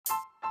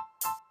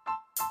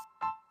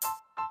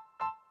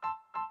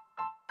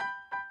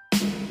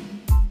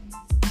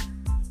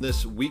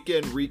This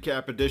weekend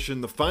recap edition,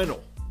 the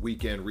final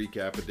weekend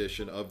recap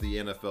edition of the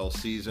NFL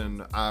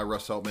season. I,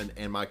 Russ Heltman,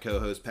 and my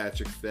co-host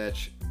Patrick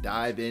Fetch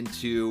dive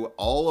into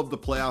all of the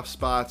playoff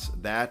spots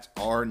that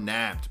are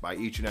napped by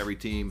each and every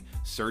team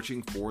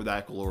searching for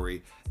that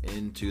glory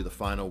into the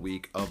final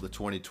week of the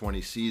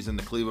 2020 season.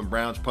 The Cleveland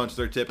Browns punched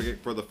their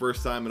ticket for the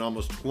first time in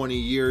almost 20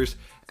 years,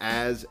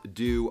 as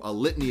do a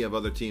litany of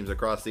other teams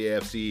across the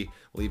AFC,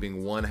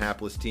 leaving one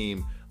hapless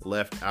team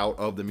left out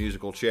of the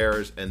musical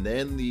chairs. And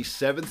then the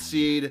 7th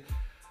seed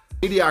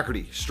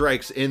mediocrity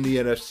strikes in the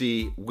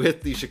NFC,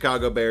 with the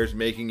Chicago Bears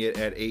making it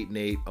at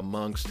 8-8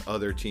 amongst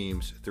other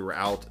teams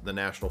throughout the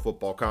National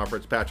Football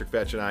Conference. Patrick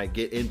Fetch and I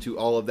get into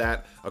all of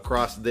that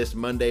across this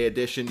Monday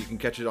edition. You can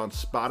catch it on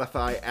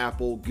Spotify,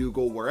 Apple,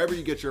 Google, wherever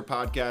you get your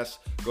podcasts.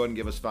 Go ahead and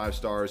give us 5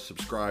 stars,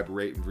 subscribe,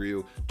 rate, and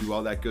review, do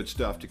all that good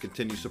stuff to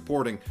continue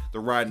supporting the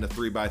Ride in the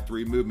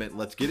 3x3 movement.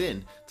 Let's get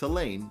into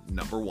lane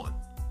number 1.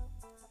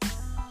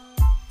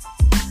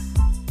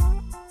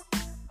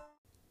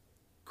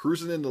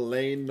 Cruising into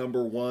lane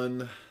number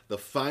 1, the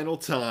final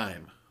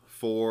time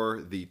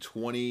for the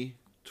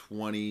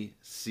 2020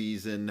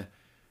 season.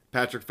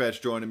 Patrick Fetch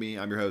joining me.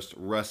 I'm your host,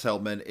 Russ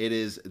Heltman. It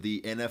is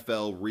the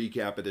NFL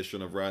recap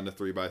edition of Riding the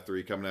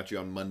 3x3 coming at you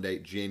on Monday,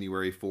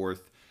 January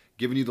 4th,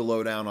 giving you the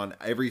lowdown on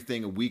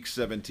everything Week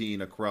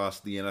 17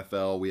 across the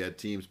NFL. We had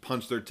teams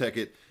punch their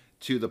ticket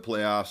to the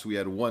playoffs. We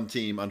had one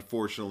team,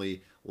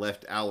 unfortunately,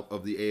 left out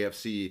of the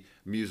AFC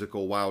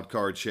musical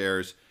wildcard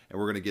shares, and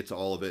we're going to get to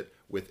all of it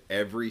with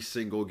every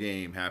single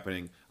game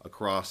happening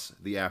across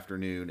the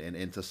afternoon and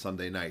into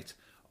Sunday night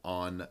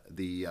on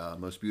the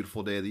most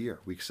beautiful day of the year,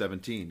 Week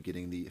 17,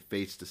 getting the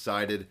fates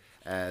decided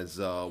as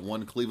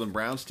one Cleveland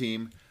Browns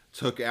team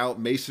took out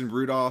Mason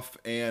Rudolph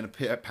and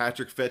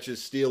Patrick Fetch's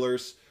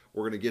Steelers.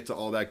 We're going to get to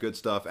all that good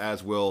stuff,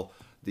 as will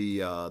the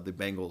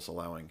Bengals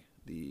allowing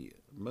the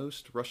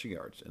most rushing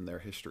yards in their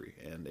history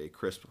and a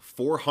crisp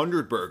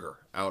 400 burger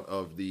out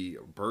of the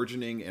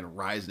burgeoning and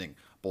rising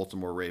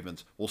Baltimore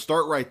Ravens. We'll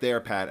start right there,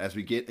 Pat, as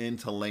we get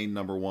into lane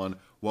number 1.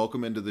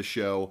 Welcome into the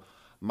show.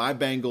 My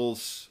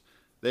Bengals,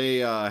 they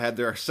had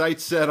their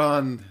sights set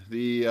on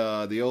the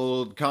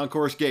old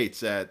concourse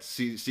gates at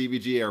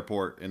CVG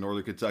Airport in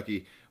Northern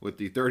Kentucky with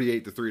the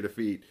 38-3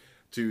 defeat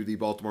to the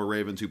Baltimore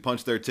Ravens, who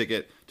punched their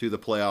ticket to the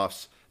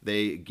playoffs.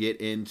 They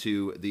get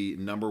into the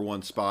number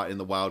 1 spot in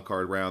the wild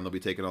card round. They'll be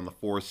taking on the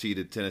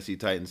 4th-seeded Tennessee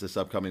Titans this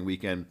upcoming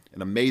weekend.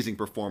 An amazing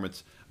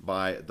performance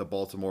by the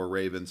Baltimore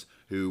Ravens,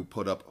 who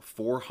put up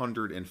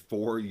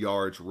 404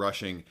 yards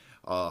rushing,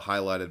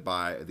 highlighted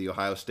by the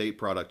Ohio State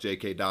product,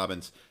 J.K.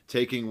 Dobbins,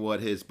 taking what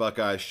his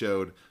Buckeyes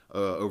showed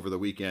over the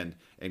weekend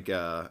and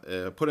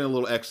putting a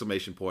little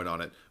exclamation point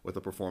on it with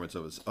a performance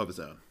of his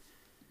own.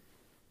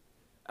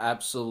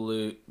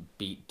 Absolute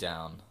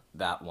beatdown.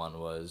 That one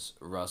was.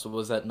 Russ, what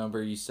was that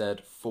number you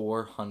said?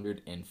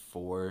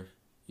 404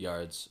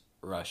 yards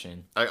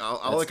rushing.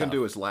 All I can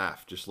do is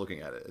laugh just looking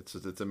at it.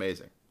 It's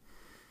amazing.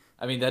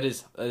 I mean, that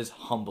is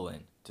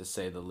humbling, to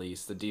say the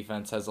least. The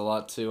defense has a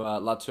lot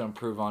to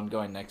improve on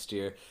going next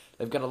year.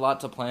 They've got a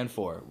lot to plan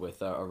for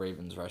with a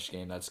Ravens rush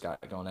game that's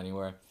got going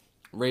anywhere.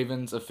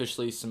 Ravens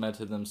officially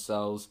cemented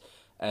themselves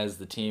as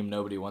the team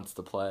nobody wants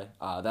to play.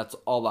 That's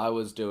all I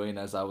was doing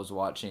as I was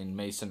watching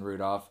Mason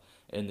Rudolph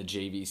and the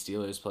JV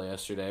Steelers play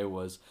yesterday,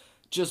 was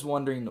just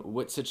wondering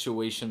what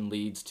situation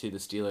leads to the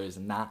Steelers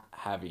not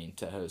having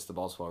to host the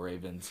Baltimore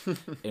Ravens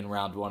in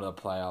round 1 of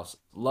the playoffs.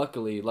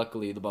 Luckily,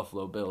 the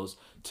Buffalo Bills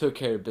took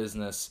care of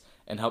business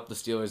and helped the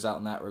Steelers out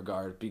in that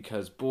regard,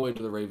 because boy,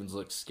 do the Ravens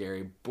look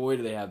scary. Boy,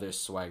 do they have their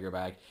swagger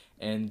back.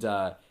 And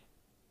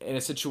in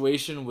a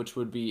situation which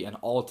would be an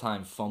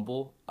all-time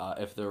fumble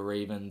if the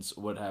Ravens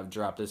would have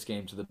dropped this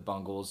game to the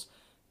Bengals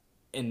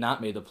and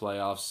not made the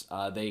playoffs,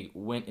 they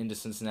went into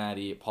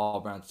Cincinnati at Paul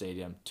Brown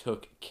Stadium,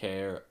 took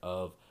care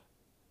of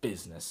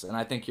business. And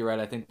I think you're right.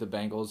 I think the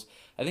Bengals,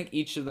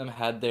 each of them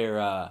had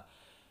their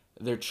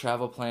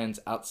travel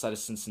plans outside of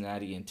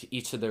Cincinnati and to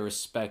each of their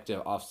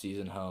respective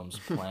off-season homes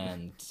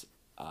planned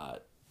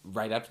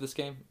right after this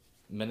game,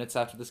 minutes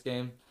after this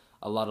game.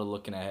 A lot of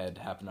looking ahead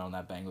happened on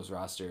that Bengals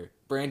roster.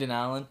 Brandon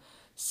Allen,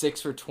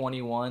 6 for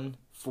 21,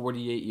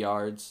 48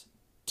 yards,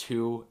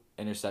 2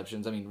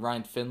 interceptions. I mean,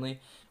 Ryan Finley,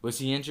 was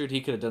he injured?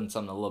 He could have done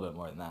something a little bit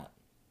more than that.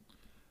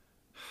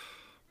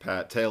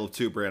 Pat, tale of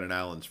 2 Brandon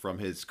Allens, from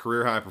his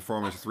career-high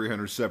performance of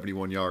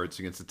 371 yards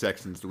against the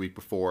Texans the week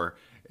before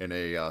in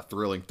a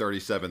thrilling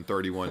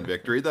 37-31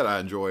 victory that I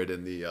enjoyed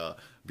in the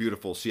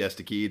beautiful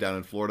Siesta Key down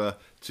in Florida,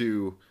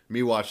 to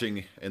me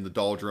watching in the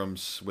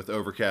doldrums with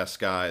overcast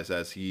skies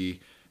as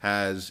he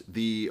has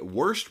the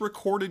worst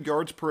recorded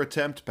yards per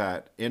attempt,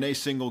 Pat, in a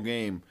single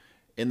game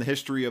in the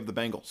history of the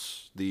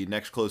Bengals. The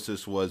next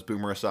closest was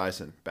Boomer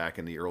Esiason back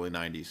in the early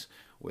 90s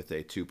with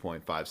a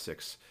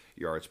 2.56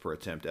 yards per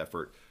attempt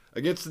effort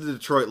against the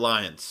Detroit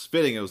Lions.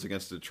 Fitting it was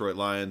against the Detroit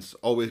Lions.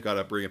 Always got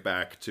to bring it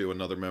back to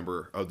another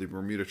member of the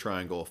Bermuda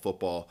Triangle of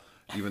football,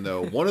 even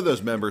though one of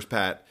those members,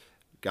 Pat,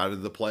 got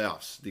into the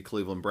playoffs, the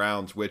Cleveland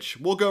Browns, which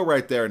we'll go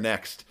right there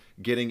next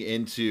getting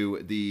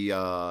into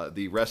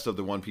the rest of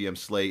the 1 p.m.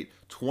 slate.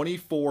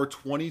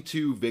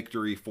 24-22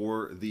 victory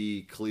for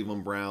the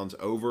Cleveland Browns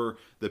over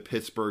the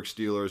Pittsburgh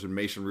Steelers, and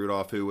Mason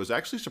Rudolph, who was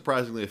actually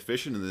surprisingly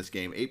efficient in this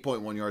game.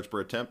 8.1 yards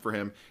per attempt for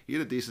him. He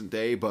had a decent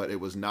day, but it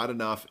was not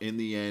enough in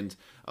the end.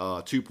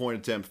 2-point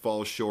attempt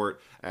falls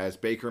short as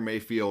Baker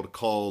Mayfield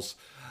calls.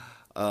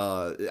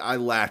 I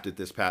laughed at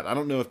this, Pat. I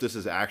don't know if this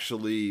is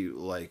actually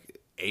like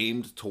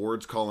aimed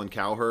towards Colin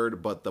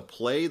Cowherd, but the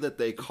play that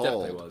they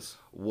called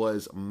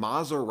was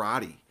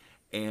Maserati.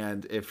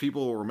 And if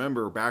people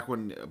remember, back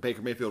when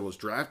Baker Mayfield was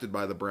drafted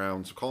by the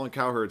Browns, Colin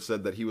Cowherd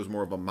said that he was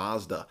more of a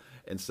Mazda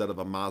instead of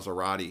a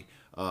Maserati.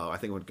 I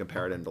think would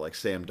compare him to like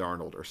Sam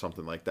Darnold or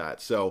something like that.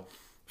 So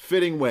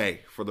fitting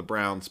way for the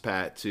Browns,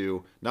 Pat,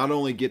 to not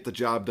only get the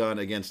job done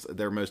against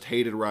their most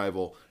hated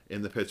rival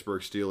in the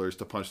Pittsburgh Steelers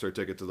to punch their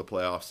ticket to the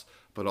playoffs,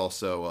 but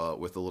also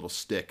with a little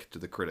stick to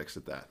the critics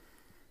at that.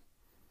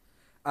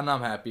 And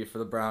I'm happy for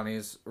the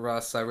Brownies,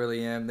 Russ. I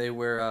really am. They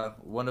were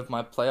one of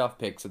my playoff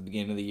picks at the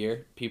beginning of the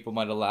year. People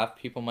might have laughed.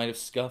 People might have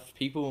scuffed.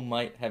 People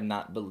might have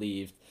not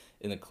believed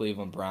in the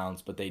Cleveland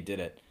Browns, but they did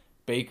it.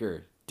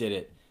 Baker did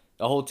it.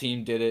 The whole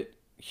team did it.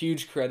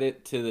 Huge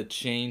credit to the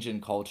change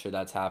in culture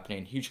that's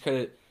happening. Huge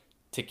credit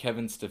to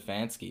Kevin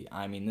Stefanski.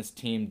 I mean, this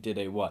team did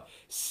a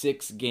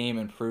 6-game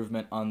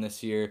improvement on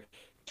this year.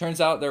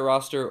 Turns out their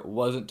roster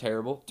wasn't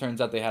terrible.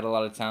 Turns out they had a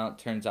lot of talent.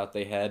 Turns out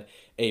they had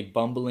a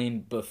bumbling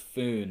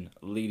buffoon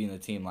leading the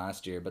team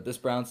last year. But this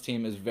Browns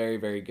team is very,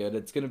 very good.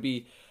 It's going to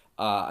be,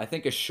 I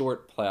think, a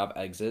short playoff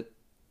exit.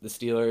 The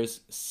Steelers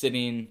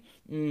sitting,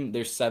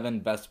 their 7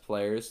 best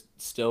players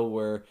still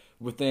were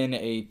within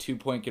a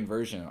 2-point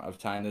conversion of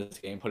tying this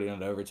game, putting it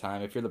in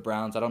overtime. If you're the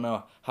Browns, I don't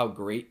know how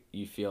great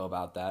you feel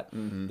about that.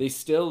 Mm-hmm. They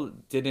still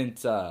didn't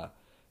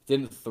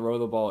throw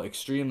the ball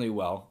extremely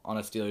well on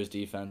a Steelers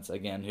defense,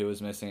 again, who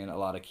was missing a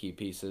lot of key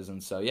pieces.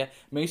 And so, yeah,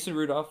 Mason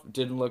Rudolph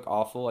didn't look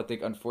awful. I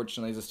think,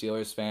 unfortunately, as a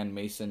Steelers fan,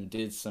 Mason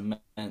did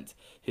cement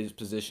his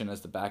position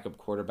as the backup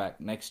quarterback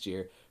next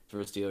year for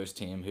a Steelers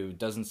team who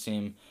doesn't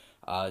seem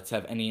to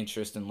have any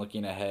interest in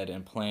looking ahead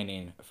and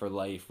planning for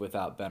life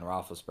without Ben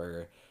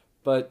Roethlisberger.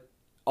 But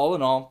all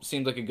in all,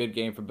 seemed like a good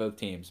game for both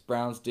teams.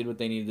 Browns did what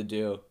they needed to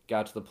do,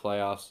 got to the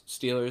playoffs.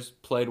 Steelers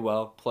played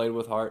well, played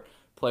with heart,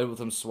 played with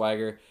some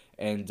swagger,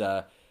 and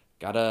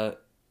got a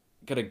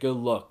good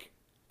look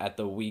at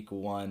the Week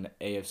 1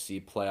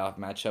 AFC playoff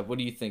matchup. What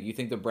do you think? You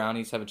think the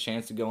Brownies have a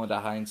chance to go into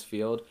Heinz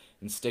Field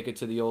and stick it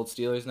to the old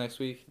Steelers next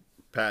week?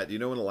 Pat, do you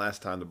know when the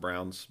last time the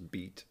Browns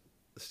beat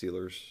the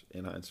Steelers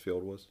in Heinz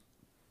Field was?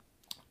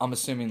 I'm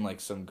assuming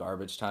like some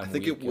garbage time. I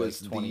think week, it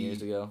was like 20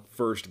 years ago.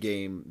 First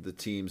game the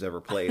teams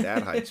ever played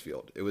at Heinz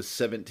Field. It was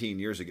 17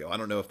 years ago. I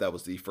don't know if that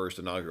was the first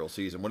inaugural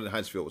season. When did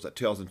Heinz Field, was that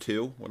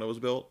 2002 when it was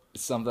built?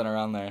 Something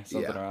around there.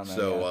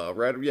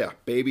 So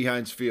baby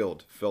Heinz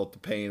Field felt the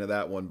pain of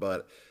that one,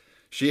 but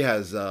she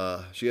has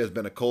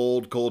been a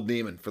cold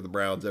demon for the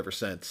Browns ever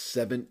since.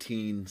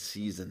 17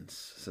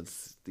 seasons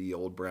since the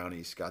old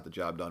Brownies got the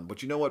job done.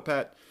 But you know what,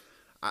 Pat?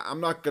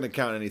 I'm not going to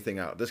count anything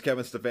out. This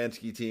Kevin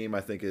Stefanski team,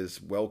 I think,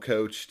 is well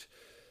coached.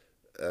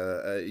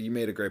 You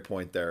made a great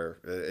point there.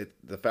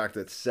 The fact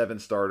that 7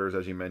 starters,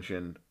 as you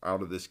mentioned,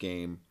 out of this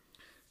game.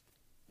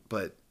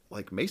 But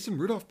like Mason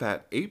Rudolph,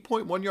 Pat,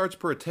 8.1 yards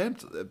per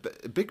attempt.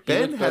 Big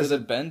Ben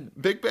hasn't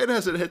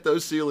hit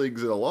those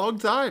ceilings in a long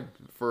time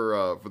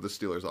for the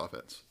Steelers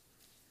offense.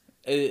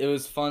 It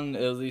was fun,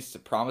 at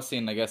least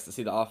promising, I guess, to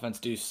see the offense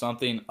do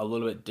something a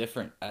little bit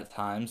different at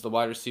times. The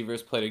wide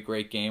receivers played a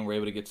great game. Were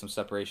able to get some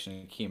separation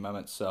in key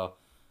moments. So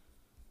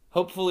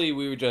hopefully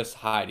we were just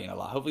hiding a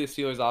lot. Hopefully the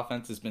Steelers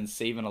offense has been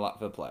saving a lot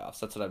for the playoffs.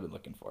 That's what I've been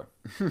looking for.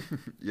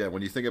 Yeah,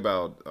 when you think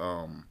about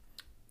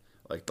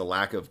like the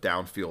lack of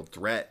downfield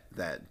threat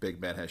that Big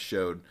Ben has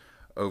showed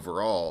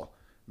overall,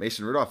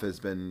 Mason Rudolph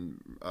has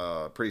been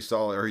pretty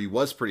solid, or he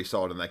was pretty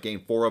solid in that game.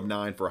 4 of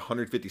 9 for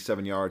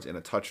 157 yards and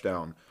a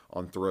touchdown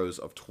on throws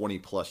of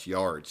 20-plus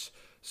yards.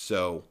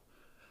 So,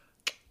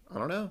 I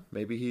don't know.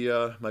 Maybe he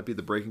might be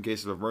the breaking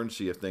case of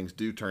emergency if things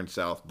do turn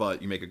south.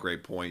 But you make a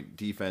great point.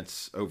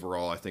 Defense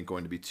overall, I think,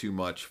 going to be too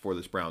much for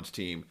this Browns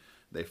team.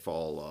 They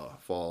fall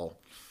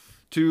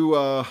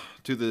to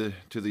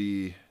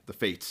the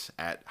fates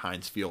at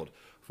Heinz Field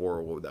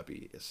for, what would that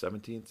be,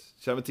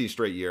 17th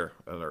straight year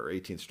or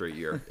 18th straight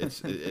year.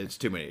 It's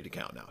too many to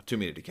count now. Too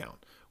many to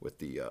count with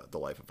the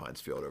life of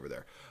Heinz Field over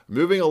there.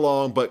 Moving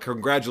along, but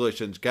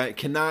congratulations.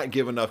 Cannot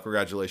give enough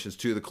congratulations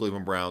to the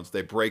Cleveland Browns.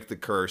 They break the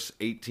curse,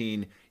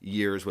 18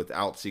 years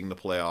without seeing the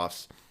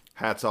playoffs.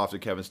 Hats off to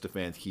Kevin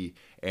Stefanski,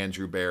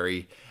 Andrew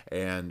Berry.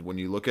 And when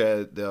you look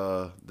at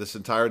this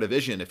entire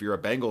division, if you're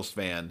a Bengals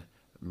fan,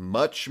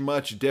 much,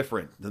 much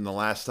different than the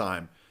last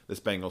time this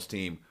Bengals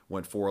team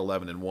went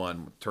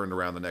 4-11-1, turned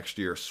around the next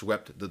year,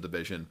 swept the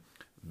division.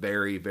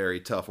 Very, very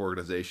tough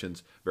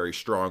organizations, very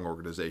strong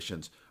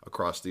organizations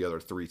across the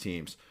other 3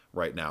 teams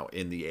right now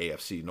in the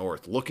AFC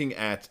North. Looking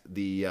at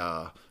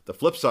the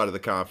flip side of the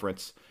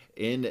conference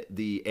in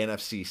the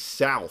NFC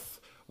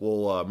South,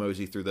 we'll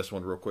mosey through this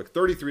one real quick.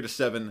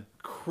 33-7,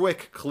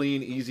 quick,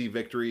 clean, easy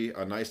victory.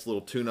 A nice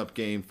little tune-up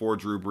game for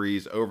Drew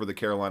Brees over the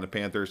Carolina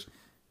Panthers.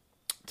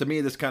 To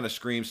me, this kind of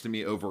screams to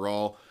me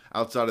overall,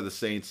 outside of the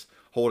Saints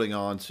holding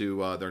on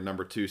to their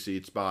number 2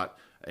 seed spot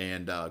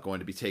and going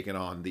to be taking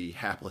on the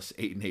hapless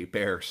 8-8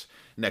 Bears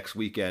next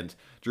weekend.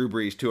 Drew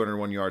Brees,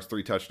 201 yards,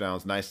 3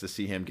 touchdowns. Nice to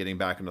see him getting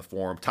back into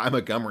form. Ty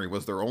Montgomery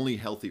was their only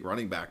healthy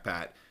running back,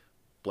 Pat.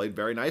 Played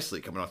very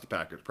nicely coming off the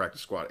Packers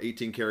practice squad.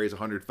 18 carries,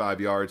 105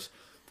 yards.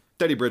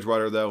 Teddy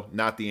Bridgewater, though,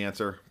 not the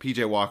answer.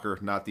 P.J. Walker,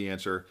 not the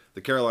answer.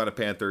 The Carolina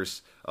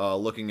Panthers,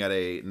 looking at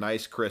a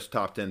nice, crisp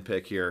top 10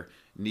 pick here,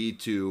 need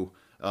to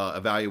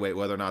evaluate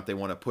whether or not they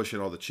want to push in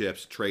all the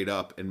chips, trade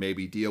up, and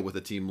maybe deal with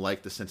a team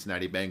like the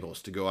Cincinnati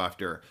Bengals to go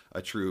after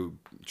a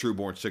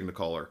true-born signal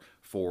caller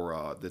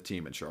for the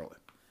team in Charlotte.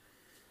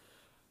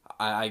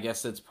 I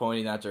guess it's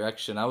pointing that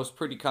direction. I was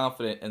pretty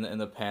confident in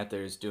the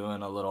Panthers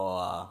doing a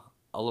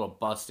little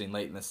busting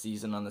late in the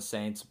season on the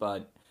Saints,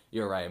 but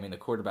you're right. I mean, the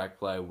quarterback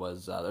play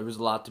was there was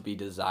a lot to be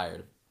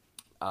desired.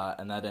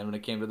 And that end, when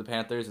it came to the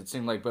Panthers, it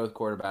seemed like both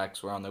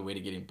quarterbacks were on their way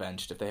to getting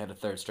benched. If they had a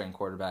third-string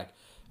quarterback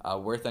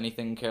worth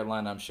anything in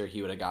Carolina, I'm sure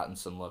he would have gotten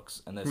some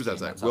looks. In this Who's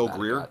that? Will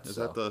Grier? Is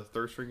that the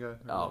third-string guy?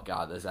 Oh,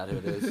 God, is that who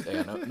it is?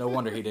 Yeah, no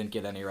wonder he didn't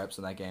get any reps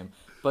in that game.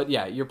 But,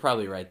 yeah, you're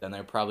probably right then.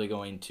 They're probably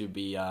going to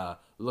be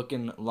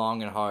looking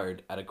long and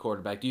hard at a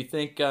quarterback. Do you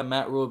think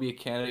Matt Rule will be a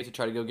candidate to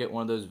try to go get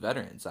one of those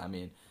veterans? I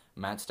mean,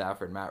 Matt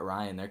Stafford, Matt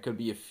Ryan, there could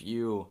be a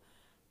few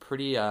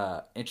pretty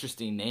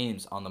interesting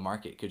names on the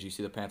market. Could you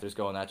see the Panthers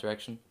go in that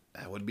direction?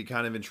 That would be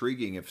kind of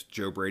intriguing if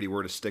Joe Brady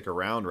were to stick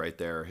around right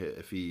there.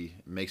 If he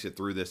makes it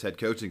through this head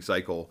coaching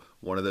cycle,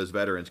 one of those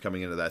veterans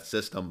coming into that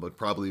system would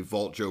probably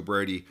vault Joe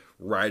Brady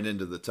right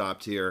into the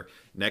top tier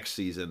next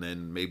season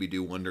and maybe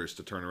do wonders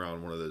to turn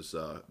around one of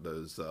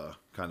those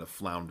kind of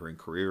floundering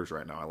careers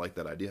right now. I like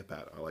that idea,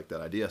 Pat. I like that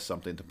idea.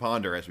 Something to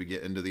ponder as we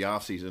get into the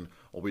offseason.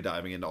 We'll be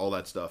diving into all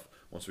that stuff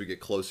once we get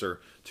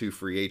closer to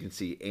free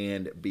agency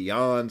and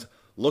beyond.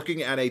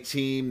 Looking at a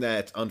team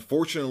that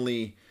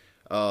unfortunately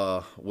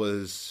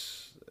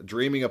was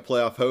dreaming of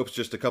playoff hopes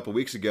just a couple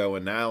weeks ago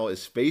and now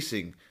is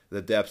facing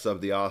the depths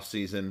of the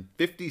offseason.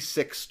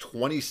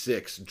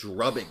 56-26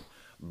 drubbing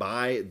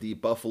by the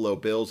Buffalo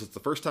Bills. It's the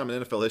first time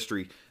in NFL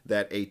history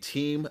that a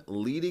team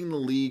leading the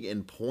league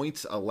in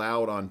points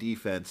allowed on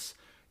defense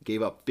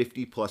gave up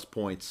 50-plus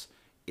points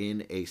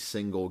in a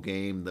single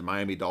game. The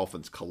Miami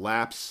Dolphins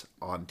collapse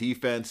on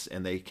defense,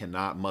 and they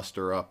cannot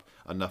muster up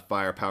enough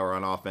firepower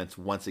on offense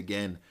once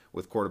again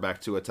with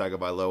quarterback Tua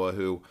Tagovailoa,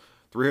 who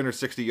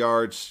 360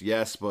 yards,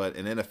 yes, but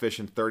an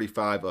inefficient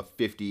 35 of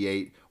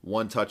 58,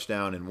 1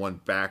 touchdown and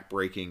 1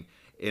 back-breaking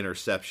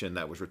interception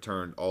that was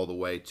returned all the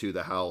way to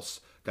the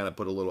house. Kind of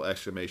put a little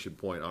exclamation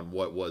point on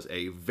what was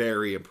a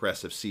very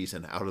impressive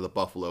season out of the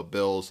Buffalo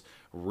Bills.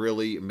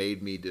 Really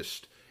made me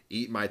just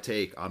eat my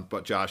take on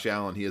Josh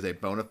Allen. He is a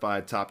bona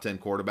fide top 10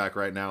 quarterback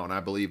right now, and I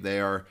believe they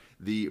are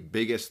the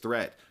biggest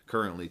threat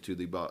currently to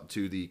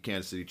the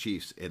Kansas City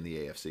Chiefs in the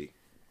AFC.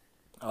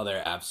 Oh,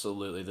 they're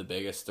absolutely the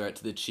biggest threat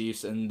to the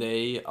Chiefs, and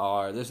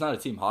there's not a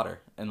team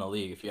hotter in the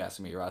league, if you ask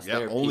me, Russ.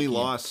 Yeah, only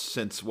loss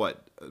since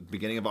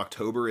beginning of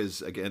October is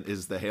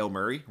the Hail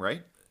Murray,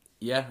 right?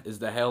 Yeah, is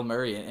the Hail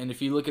Murray. And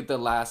if you look at the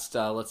last,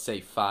 let's say,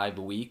 5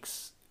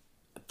 weeks,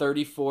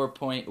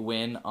 34-point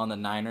win on the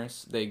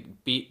Niners. They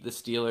beat the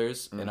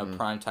Steelers in a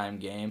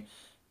primetime game,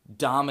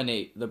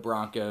 dominate the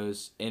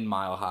Broncos in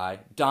Mile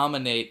High,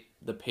 dominate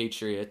the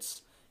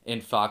Patriots in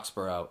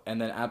Foxborough,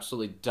 and then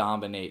absolutely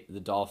dominate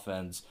the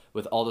Dolphins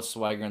with all the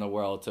swagger in the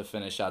world to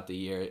finish out the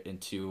year and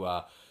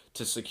to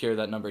secure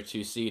that number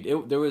 2 seed.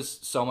 There was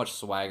so much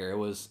swagger. It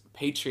was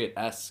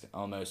Patriot-esque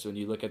almost when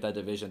you look at that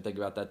division, think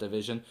about that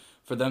division.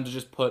 For them to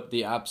just put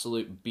the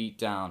absolute beat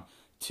down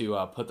to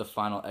put the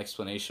final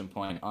exclamation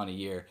point on a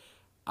year.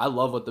 I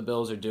love what the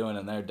Bills are doing,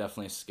 and they're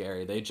definitely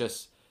scary.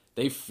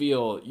 They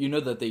feel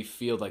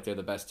like they're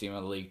the best team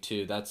in the league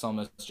too. That's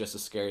almost just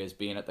as scary as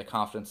being at the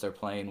confidence they're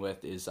playing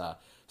with is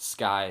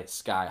sky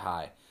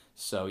high.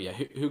 So yeah,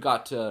 who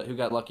got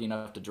lucky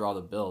enough to draw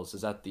the Bills?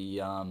 Is that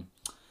the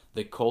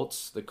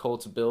Colts? The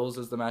Colts Bills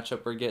is the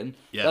matchup we're getting.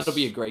 Yes. That'll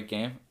be a great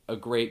game. A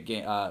great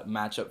game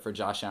matchup for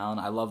Josh Allen.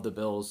 I love the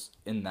Bills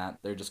in that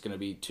they're just going to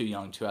be too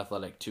young, too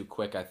athletic, too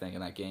quick, I think, in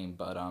that game.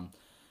 But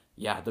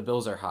yeah, the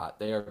Bills are hot.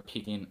 They are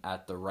peaking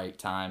at the right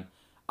time.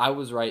 I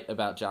was right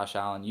about Josh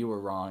Allen. You were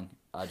wrong.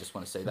 I just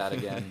want to say that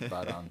again.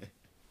 But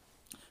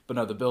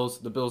no, the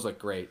Bills look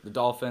great. The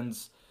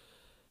Dolphins,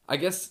 I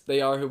guess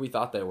they are who we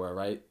thought they were,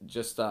 right?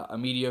 Just a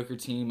mediocre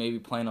team, maybe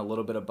playing a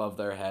little bit above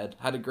their head.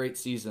 Had a great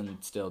season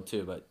still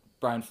too, but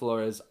Brian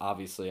Flores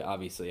obviously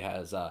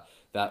has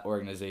that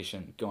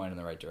organization going in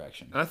the right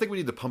direction. And I think we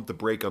need to pump the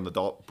brakes on the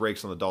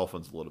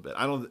Dolphins a little bit.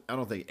 I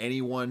don't think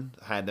anyone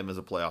had them as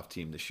a playoff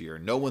team this year.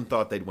 No one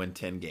thought they'd win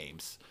 10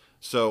 games.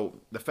 So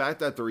the fact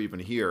that they're even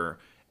here,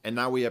 and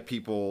now we have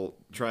people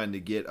trying to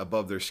get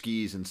above their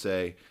skis and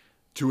say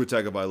Tua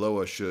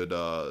Tagovailoa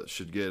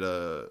should get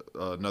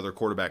another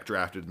quarterback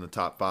drafted in the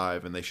top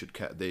 5, and they should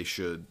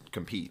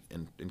compete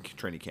in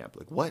training camp.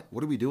 Like what?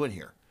 What are we doing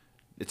here?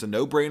 It's a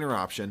no-brainer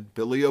option.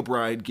 Billy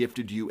O'Brien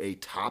gifted you a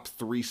top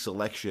 3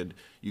 selection.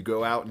 You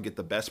go out and get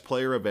the best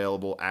player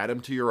available, add him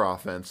to your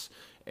offense,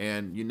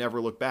 and you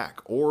never look back.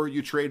 Or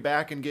you trade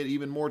back and get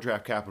even more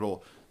draft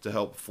capital to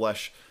help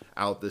flesh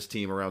out this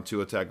team around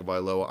Tua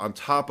Tagovailoa, on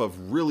top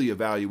of really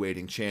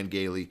evaluating Chan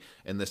Gailey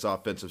and this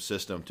offensive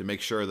system to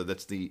make sure that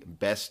that's the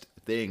best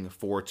thing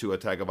for Tua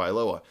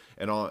Tagovailoa.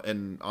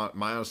 And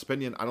my honest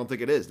opinion, I don't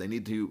think it is. They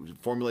need to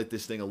formulate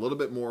this thing a little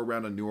bit more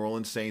around a New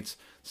Orleans Saints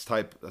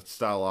type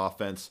style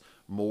offense,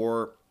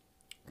 more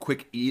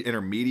quick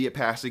intermediate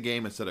passing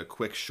game instead of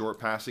quick short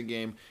passing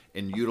game,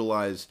 and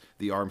utilize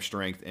the arm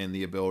strength and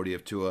the ability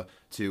of Tua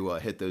to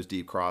hit those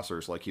deep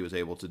crossers like he was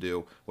able to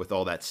do with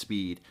all that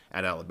speed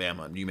at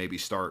Alabama. And you maybe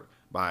start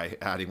by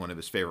adding one of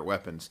his favorite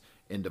weapons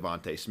in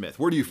Devontae Smith.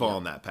 Where do you fall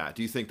on that, Pat?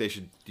 Do you think they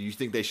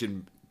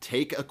should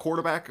take a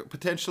quarterback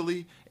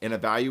potentially and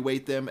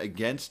evaluate them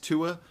against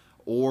Tua,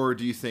 or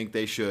do you think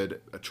they should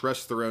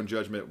trust their own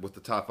judgment with the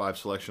top 5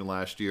 selection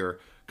last year,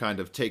 kind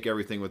of take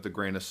everything with a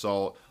grain of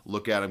salt,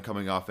 look at him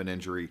coming off an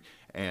injury,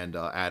 and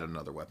add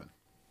another weapon?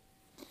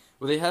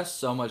 Well, they have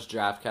so much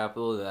draft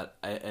capital that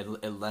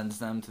it lends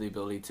them to the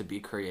ability to be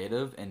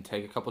creative and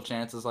take a couple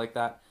chances like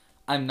that.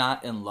 I'm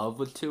not in love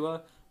with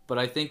Tua, but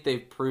I think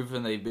they've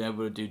proven they've been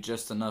able to do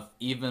just enough,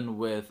 even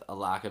with a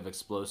lack of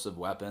explosive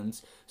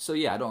weapons. So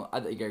yeah, I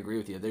think I agree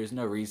with you. There's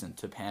no reason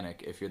to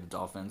panic if you're the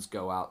Dolphins.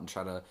 Go out and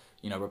try to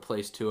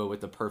replace Tua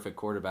with the perfect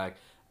quarterback.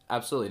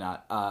 Absolutely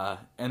not.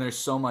 And there's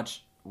so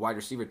much wide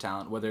receiver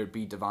talent, whether it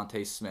be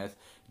Devontae Smith,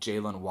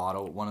 Jalen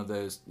Waddle, one of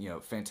those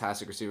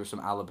fantastic receivers from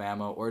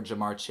Alabama, or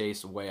Jamar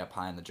Chase way up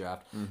high in the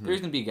draft. Mm-hmm.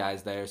 There's going to be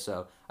guys there,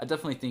 so I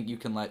definitely think you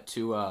can let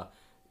Tua,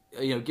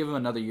 give him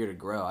another year to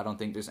grow. I don't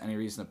think there's any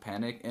reason to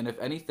panic, and if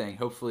anything,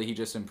 hopefully he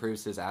just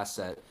improves his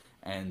asset,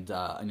 and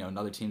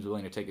another team's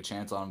willing to take a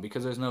chance on him,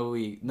 because there's no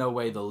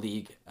way the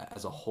league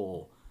as a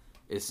whole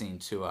is seeing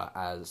Tua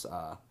as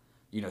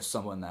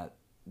someone that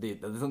the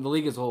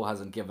league as a whole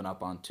hasn't given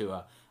up on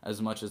Tua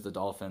as much as the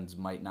Dolphins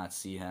might not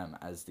see him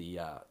as the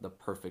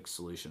perfect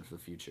solution for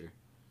the future.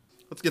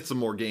 Let's get some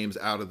more games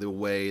out of the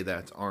way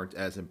that aren't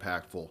as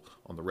impactful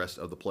on the rest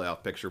of the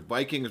playoff picture.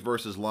 Vikings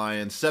versus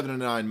Lions,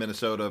 7-9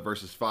 Minnesota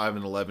versus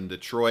 5-11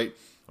 Detroit.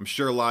 I'm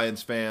sure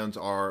Lions fans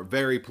are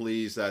very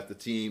pleased that the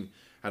team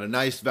had a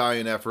nice,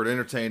 valiant effort,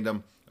 entertained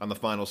them on the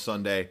final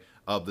Sunday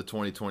of the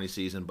 2020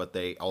 season, but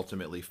they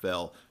ultimately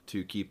fell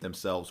to keep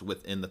themselves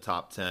within the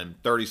top 10.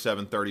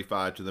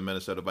 37-35 to the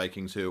Minnesota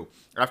Vikings, who,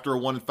 after a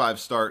 1-5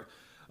 start,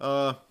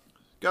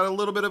 got a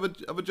little bit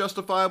of a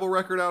justifiable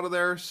record out of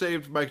there,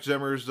 saved Mike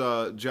Zimmer's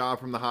job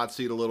from the hot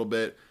seat a little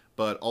bit,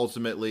 but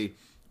ultimately,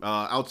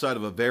 outside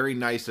of a very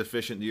nice,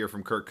 efficient year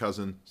from Kirk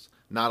Cousins,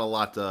 not a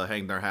lot to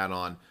hang their hat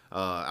on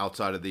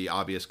outside of the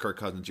obvious Kirk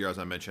Cousins year, as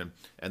I mentioned,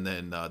 and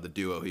then the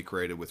duo he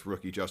created with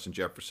rookie Justin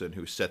Jefferson,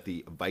 who set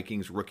the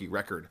Vikings rookie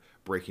record,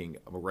 breaking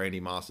Randy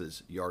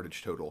Moss's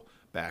yardage total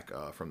back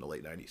from the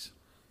late 90s.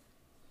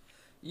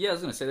 Yeah, I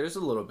was going to say, there's a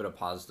little bit of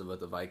positive with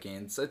the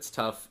Vikings. It's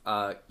tough,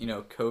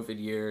 COVID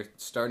year,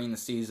 starting the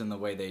season the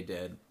way they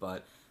did,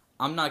 but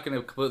I'm not going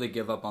to completely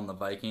give up on the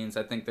Vikings.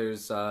 I think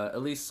there's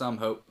at least some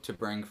hope to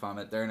bring from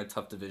it. They're in a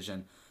tough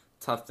division,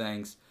 tough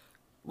things.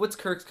 What's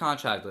Kirk's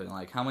contract looking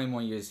like? How many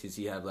more years does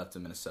he have left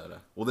in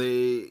Minnesota? Well,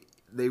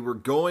 they were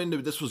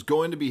this was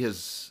going to be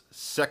his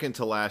second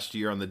to last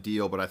year on the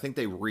deal, but I think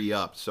they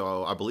re-upped.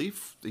 So I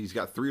believe he's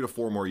got 3 to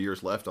 4 more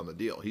years left on the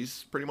deal.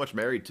 He's pretty much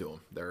married to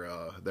him.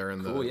 They're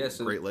in the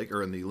Great Lake,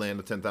 or in the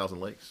land of 10,000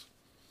 lakes.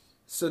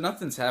 So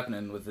nothing's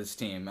happening with this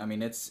team. I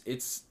mean, it's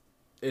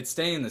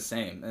staying the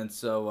same, and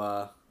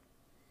so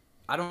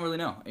I don't really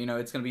know.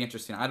 It's going to be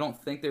interesting. I don't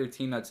think they're a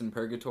team that's in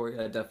purgatory.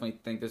 I definitely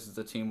think this is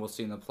the team we'll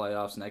see in the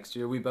playoffs next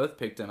year. We both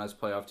picked them as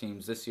playoff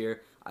teams this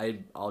year.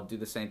 I'll do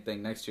the same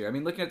thing next year. I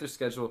mean, looking at their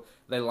schedule,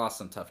 they lost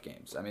some tough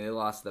games. I mean, they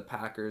lost the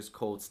Packers,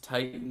 Colts,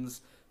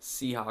 Titans,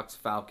 Seahawks,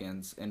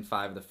 Falcons in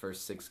 5 of the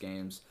first 6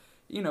 games.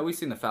 We've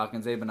seen the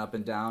Falcons. They've been up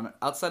and down.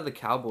 Outside of the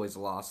Cowboys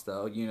loss,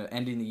 though,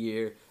 ending the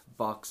year,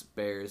 Bucks,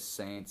 Bears,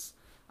 Saints.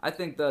 I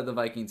think the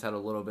Vikings had a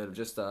little bit of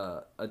just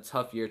a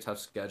tough year, tough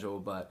schedule,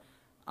 but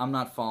I'm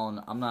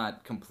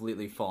not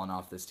completely falling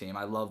off this team.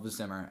 I love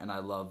Zimmer, and I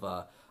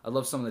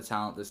love some of the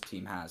talent this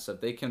team has. So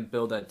if they can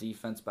build that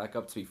defense back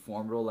up to be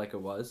formidable like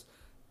it was,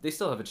 they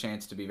still have a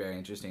chance to be very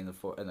interesting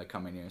in the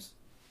coming years.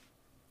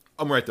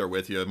 I'm right there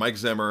with you. Mike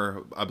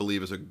Zimmer, I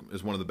believe,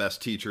 is one of the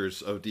best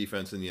teachers of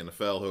defense in the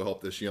NFL, who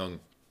helped this young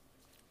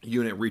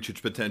unit reach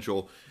its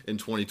potential in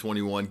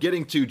 2021.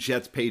 Getting to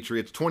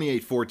Jets-Patriots,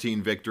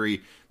 28-14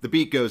 victory. The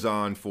beat goes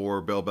on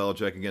for Bill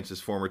Belichick against his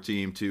former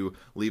team to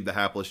leave the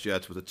hapless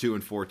Jets with a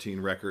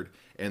 2-14 record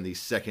and the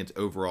second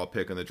overall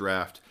pick in the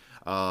draft.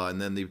 And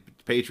then the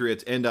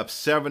Patriots end up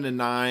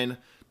 7-9,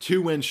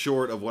 2 wins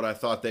short of what I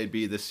thought they'd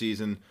be this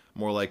season,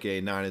 more like a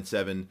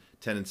 9-7,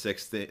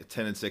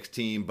 10-6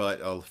 team, but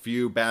a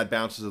few bad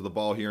bounces of the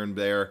ball here and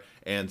there,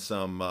 and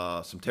some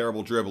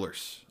terrible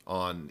dribblers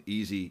on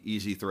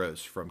easy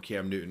throws from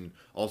Cam Newton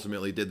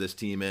ultimately did this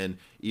team in,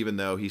 even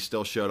though he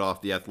still showed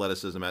off the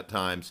athleticism at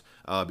times,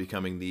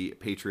 becoming the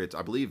Patriots,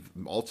 I believe,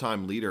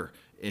 all-time leader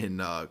in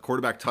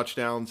quarterback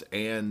touchdowns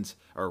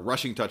or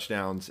rushing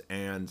touchdowns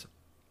and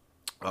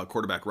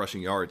quarterback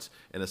rushing yards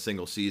in a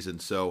single season.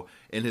 So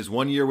in his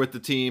 1 year with the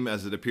team,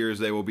 as it appears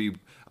they will be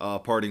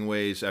parting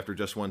ways after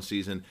just one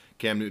season,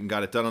 Cam Newton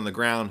got it done on the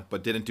ground,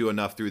 but didn't do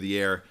enough through the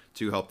air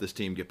to help this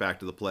team get back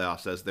to the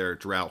playoffs as their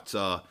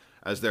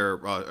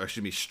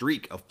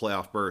streak of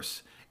playoff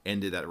bursts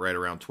ended at right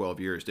around 12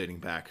 years, dating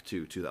back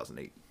to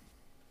 2008.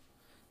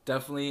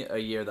 Definitely a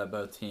year that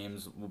both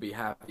teams will be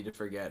happy to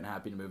forget and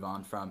happy to move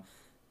on from.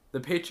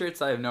 The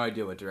Patriots, I have no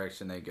idea what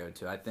direction they go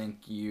to. I think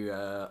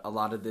a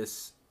lot of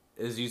this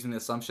is using the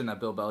assumption that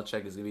Bill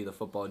Belichick is going to be the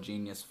football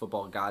genius,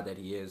 football god that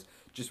he is.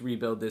 Just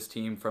rebuild this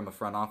team from a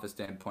front office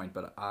standpoint,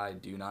 but I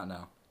do not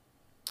know.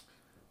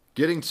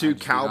 Getting to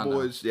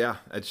Cowboys, yeah,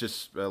 it's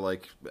just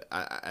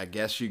I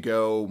guess you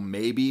go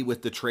maybe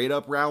with the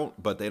trade-up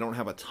route, but they don't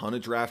have a ton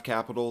of draft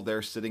capital.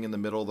 They're sitting in the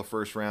middle of the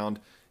first round.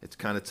 It's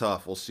kind of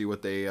tough. We'll see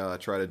what they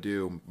try to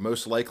do.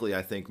 Most likely,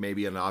 I think,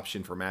 maybe an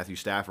option for Matthew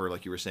Stafford,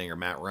 like you were saying, or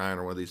Matt Ryan,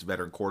 or one of these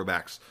veteran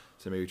quarterbacks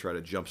to maybe try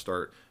to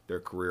jumpstart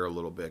their career a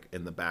little bit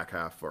in the back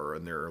half or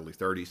in their early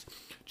 30s.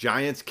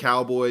 Giants,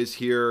 Cowboys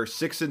here,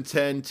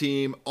 6-10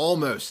 team,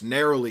 almost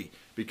narrowly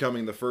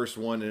becoming the first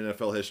one in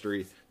NFL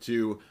history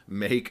to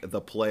make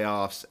the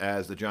playoffs,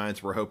 as the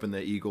Giants were hoping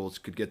the Eagles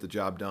could get the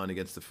job done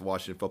against the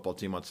Washington football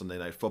team on Sunday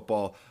Night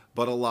Football.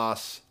 But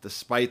alas,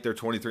 despite their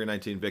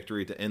 23-19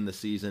 victory to end the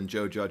season,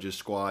 Joe Judge's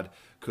squad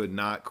could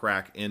not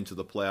crack into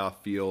the playoff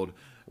field.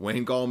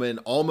 Wayne Gallman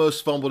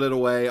almost fumbled it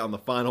away on the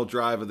final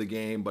drive of the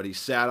game, but he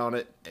sat on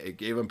it. It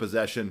gave him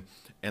possession,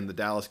 and the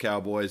Dallas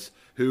Cowboys,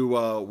 who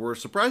were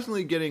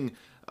surprisingly getting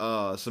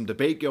some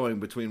debate going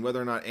between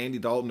whether or not Andy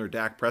Dalton or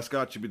Dak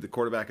Prescott should be the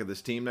quarterback of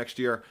this team next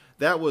year,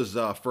 that was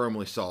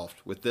firmly solved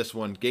with this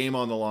one. Game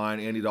on the line.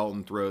 Andy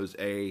Dalton throws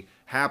a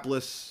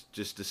hapless,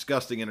 just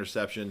disgusting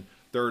interception,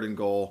 3rd and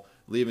goal,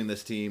 leaving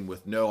this team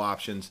with no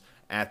options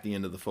at the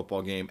end of the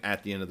football game,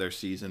 at the end of their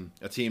season.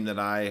 A team that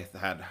I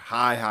had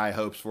high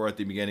hopes for at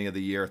the beginning of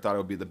the year. Thought it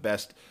would be the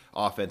best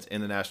offense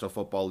in the National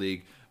Football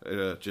League.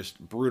 Just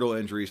brutal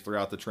injuries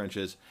throughout the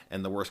trenches,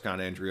 and the worst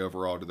kind of injury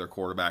overall to their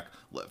quarterback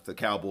left the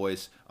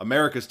Cowboys,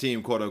 America's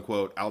team, quote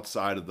unquote,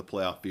 outside of the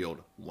playoff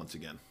field once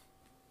again.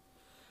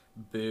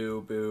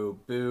 Boo, boo,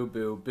 boo,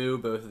 boo, boo,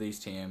 both of these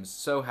teams.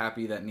 So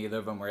happy that neither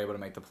of them were able to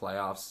make the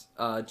playoffs.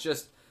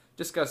 Just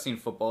disgusting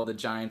football. The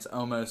Giants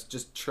almost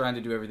just trying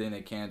to do everything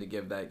they can to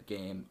give that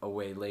game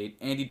away late.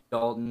 Andy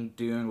Dalton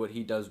doing what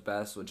he does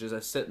best, which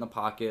is sit in the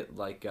pocket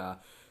like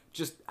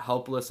just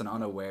helpless and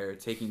unaware,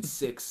 taking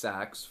 6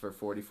 sacks for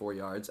 44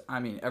 yards. I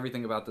mean,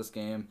 everything about this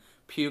game,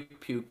 puke,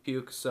 puke,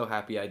 puke. So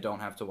happy I don't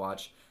have to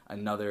watch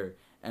another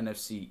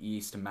NFC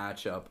East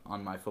matchup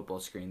on my football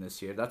screen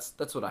this year.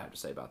 That's what I have to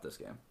say about this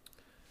game.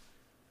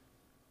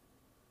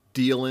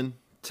 Dealing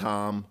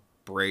Tom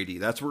Brady.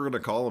 That's what we're going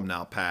to call him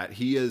now, Pat.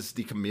 He is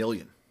the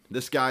chameleon.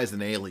 This guy's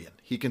an alien.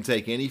 He can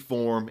take any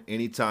form,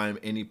 anytime,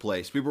 any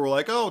place. People were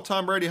like, oh,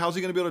 Tom Brady, how's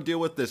he going to be able to deal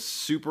with this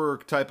super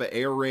type of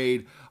air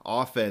raid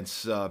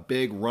offense,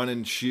 big run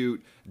and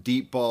shoot,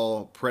 deep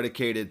ball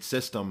predicated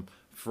system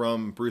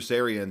from Bruce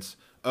Arians?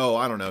 Oh,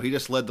 I don't know. He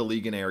just led the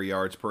league in air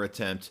yards per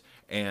attempt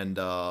and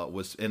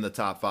was in the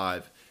top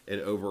 5 in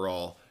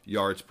overall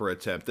yards per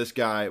attempt. This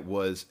guy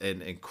was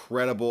an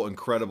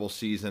incredible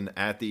season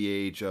at the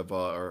age of,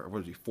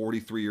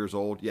 43 years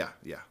old? Yeah.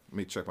 Let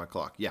me check my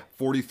clock. Yeah,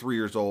 43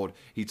 years old.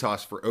 He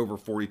tossed for over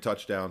 40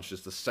 touchdowns,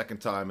 just the second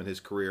time in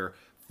his career.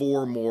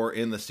 4 more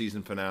in the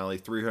season finale,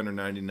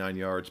 399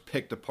 yards,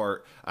 picked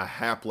apart a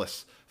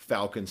hapless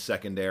Falcons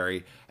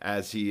secondary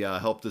as he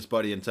helped his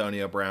buddy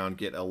Antonio Brown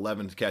get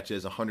 11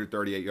 catches,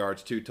 138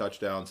 yards, 2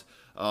 touchdowns.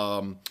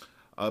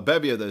 A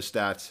bevy of those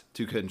stats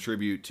to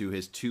contribute to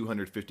his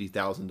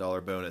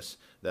 $250,000 bonus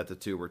that the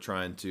two were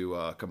trying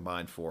to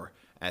combine for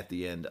at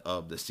the end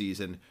of the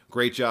season.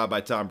 Great job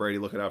by Tom Brady,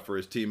 looking out for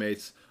his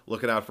teammates,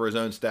 looking out for his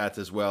own stats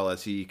as well,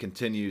 as he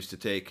continues to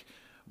take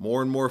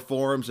more and more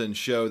forms and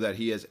show that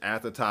he is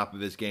at the top of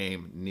his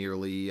game.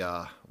 Nearly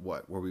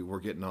we're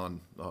getting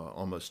on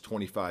almost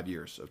 25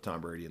 years of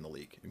Tom Brady in the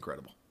league.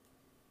 Incredible.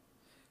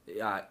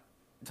 Yeah.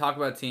 Talk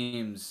about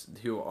teams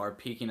who are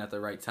peaking at the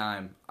right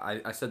time.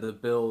 I said the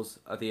Bills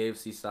at the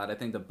AFC side. I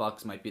think the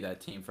Bucs might be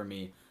that team for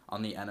me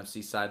on the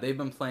NFC side. They've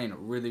been playing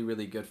really,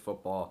 really good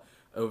football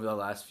over the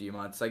last few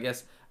months. I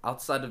guess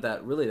outside of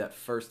that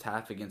first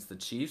half against the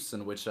Chiefs,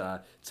 in which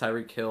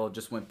Tyreek Hill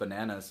just went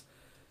bananas,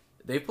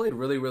 they've played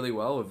really, really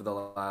well over the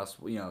last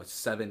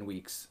 7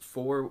 weeks.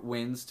 4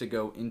 wins to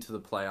go into the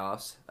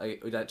playoffs.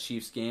 That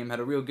Chiefs game had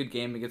a real good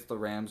game against the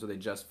Rams where they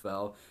just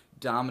fell.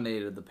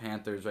 Dominated the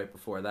Panthers right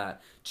before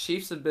that.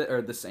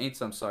 The Saints,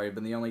 have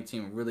been the only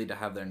team really to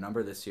have their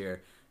number this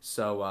year.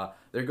 So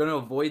they're going to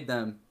avoid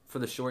them for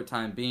the short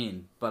time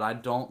being. But I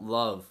don't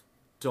love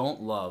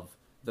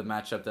the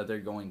matchup that they're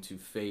going to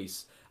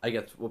face. I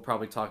guess we'll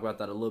probably talk about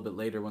that a little bit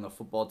later when the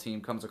football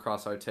team comes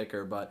across our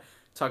ticker. But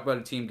talk about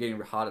a team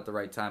getting hot at the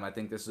right time. I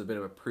think this is a bit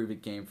of a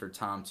prove-it game for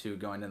Tom, too,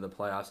 going into the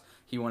playoffs.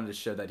 He wanted to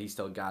show that he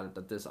still got it,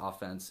 that this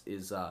offense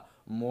is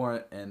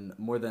more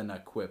than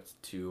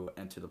equipped to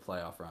enter the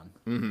playoff run.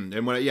 Mm-hmm.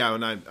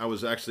 And I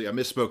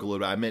misspoke a little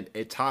bit. I meant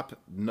a top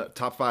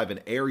 5 in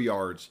air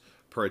yards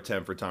per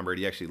attempt for Tom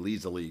Brady. He actually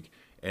leads the league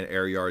in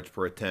air yards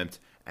per attempt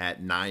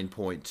at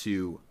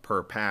 9.2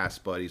 per pass,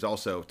 but he's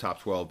also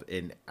top 12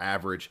 in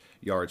average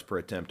yards per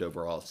attempt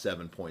overall,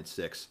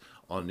 7.6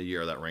 on the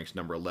year. That ranks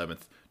number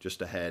 11th,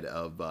 just ahead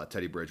of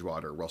Teddy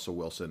Bridgewater, Russell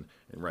Wilson,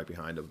 and right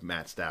behind of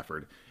Matt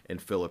Stafford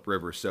and Phillip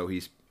Rivers. So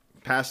he's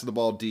passing the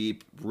ball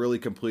deep, really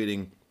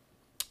completing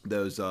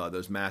those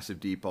massive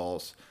deep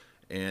balls,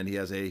 and he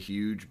has a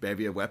huge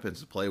bevy of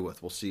weapons to play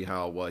with. We'll see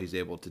how well he's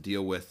able to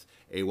deal with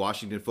a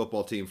Washington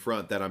football team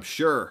front that I'm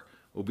sure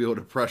will be able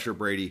to pressure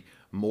Brady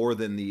more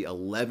than the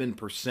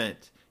 11%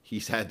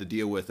 he's had to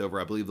deal with over,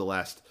 I believe, the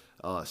last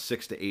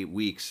 6 to 8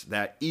 weeks.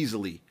 That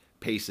easily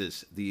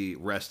paces the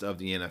rest of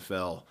the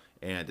NFL,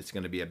 and it's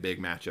going to be a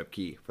big matchup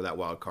key for that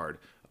wild card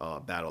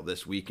battle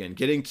this weekend.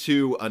 Getting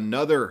to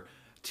another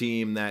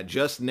team that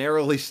just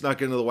narrowly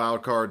snuck into the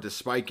wild card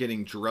despite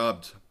getting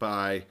drubbed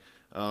by,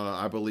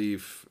 I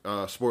believe,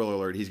 spoiler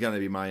alert, he's going to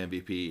be my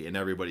MVP and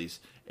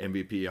everybody's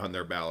MVP on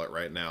their ballot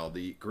right now.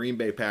 The Green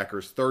Bay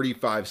Packers,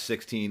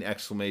 35-16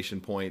 exclamation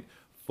point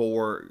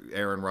for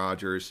Aaron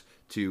Rodgers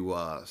to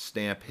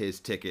stamp his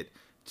ticket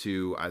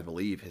to, I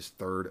believe, his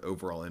third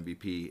overall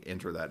MVP,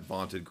 enter that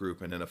vaunted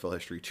group in NFL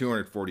history.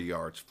 240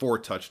 yards, 4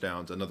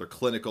 touchdowns, another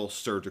clinical,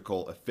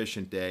 surgical,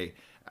 efficient day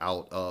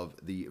out of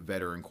the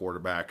veteran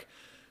quarterback.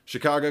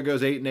 Chicago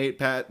goes 8-8,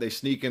 Pat. They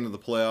sneak into the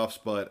playoffs,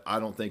 but I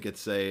don't think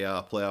it's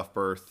a playoff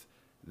berth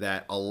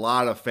that a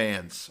lot of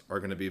fans are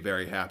going to be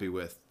very happy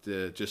with,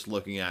 just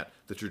looking at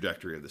the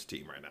trajectory of this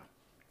team right now.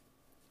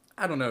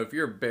 I don't know. If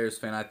you're a Bears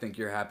fan, I think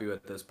you're happy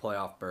with this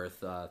playoff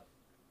berth.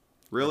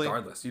 Really?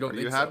 Regardless, you don't. Are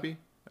think you happy?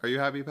 Are you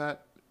happy,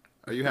 Pat?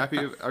 Are you happy?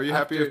 Are you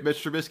happy if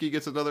Mitch Trubisky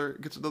gets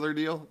another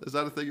deal? Is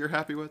that a thing you're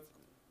happy with?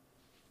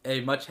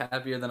 Much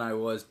happier than I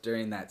was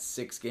during that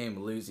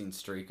 6-game losing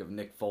streak of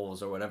Nick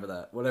Foles or whatever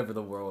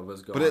the world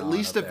was going on. But at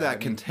least if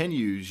that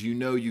continues, you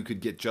know you could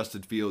get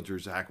Justin Fields or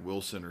Zach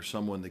Wilson or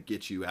someone that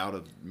gets you out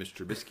of Mitch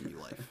Trubisky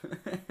life.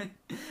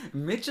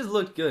 Mitch has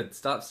looked good.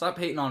 Stop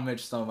hating on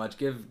Mitch so much.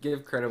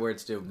 Give credit where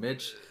it's due.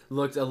 Mitch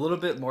looked a little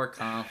bit more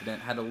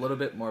confident, had a little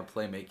bit more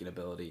playmaking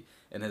ability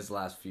in his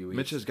last few weeks.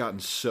 Mitch has gotten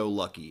so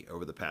lucky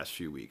over the past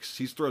few weeks.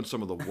 He's thrown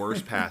some of the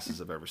worst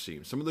passes I've ever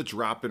seen. Some of the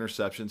drop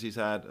interceptions he's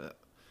had.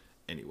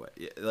 Anyway,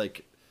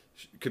 like,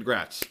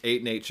 congrats.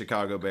 8-8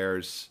 Chicago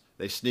Bears.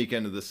 They sneak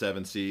into the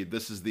 7 seed.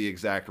 This is the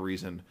exact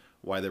reason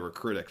why there were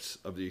critics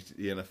of the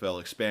NFL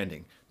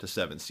expanding to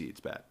 7 seeds,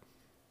 Pat.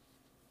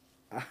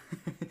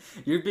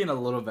 You're being a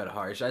little bit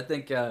harsh. I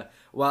think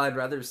while I'd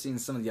rather have seen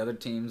some of the other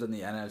teams in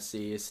the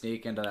NFC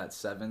sneak into that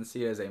 7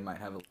 seed, as they might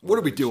have a What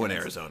are we doing,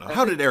 Arizona?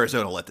 How did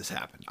Arizona let this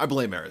happen? I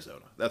blame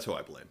Arizona. That's who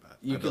I blame, Pat.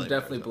 You can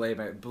definitely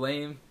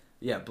blame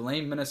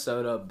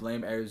Minnesota,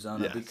 blame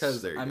Arizona, yes,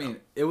 because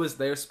it was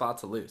their spot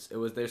to lose.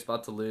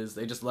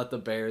 They just let the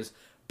Bears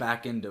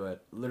back into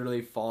it,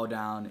 literally fall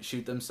down,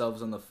 shoot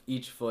themselves on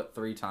each foot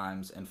 3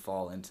 times, and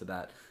fall into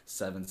that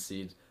 7th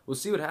seed. We'll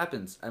see what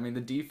happens. I mean,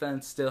 the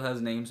defense still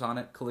has names on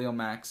it. Khalil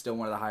Mack, still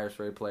one of the highest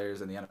rated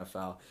players in the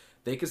NFL.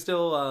 They could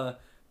still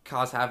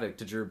cause havoc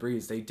to Drew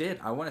Brees. They did.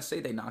 I want to say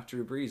they knocked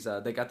Drew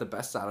Brees. They got the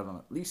best out of him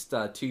at least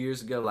 2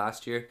 years ago,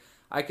 last year.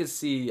 I could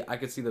see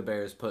the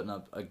Bears putting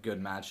up a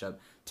good matchup.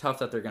 Tough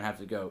that they're going to have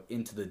to go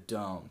into the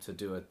dome to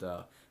do it,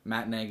 though.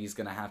 Matt Nagy's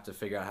going to have to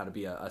figure out how to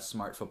be a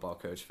smart football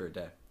coach for a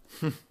day.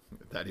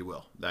 That he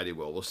will.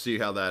 We'll see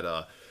how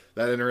that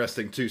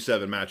interesting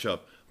 2-7 matchup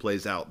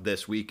plays out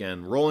this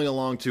weekend. Rolling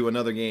along to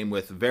another game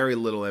with very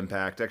little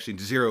impact, actually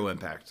 0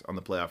 impact on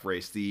the playoff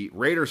race. The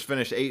Raiders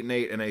finished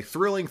 8-8 in a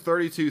thrilling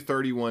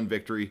 32-31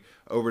 victory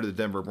over the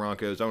Denver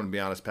Broncos. I'm going to be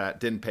honest, Pat,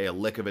 didn't pay a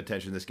lick of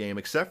attention to this game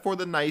except for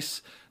the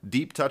nice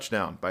deep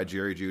touchdown by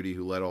Jerry Jeudy,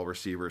 who led all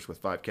receivers with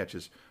 5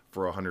 catches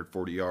for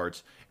 140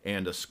 yards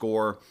and a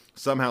score.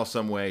 Somehow,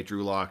 someway,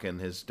 Drew Lock and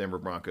his Denver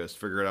Broncos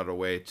figured out a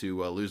way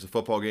to lose the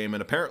football game,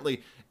 and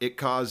apparently it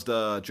caused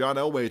John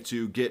Elway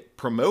to get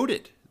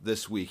promoted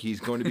this week.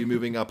 He's going to be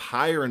moving up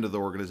higher into the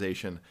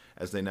organization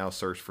as they now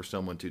search for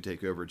someone to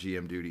take over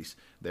GM duties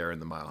there in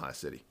the Mile High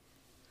City.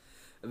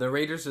 The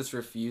Raiders just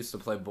refuse to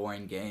play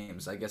boring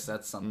games. I guess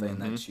that's something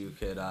that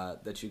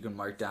you can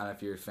mark down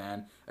if you're a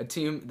fan. A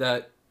team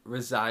that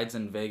resides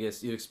in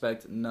Vegas, you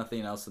expect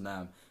nothing else in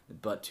them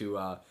but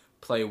to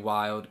play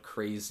wild,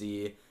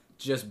 crazy,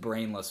 just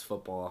brainless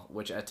football,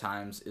 which at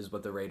times is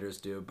what the Raiders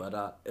do.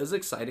 But it was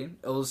exciting.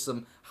 It was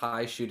some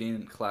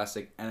high-shooting,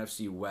 classic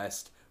NFC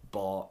West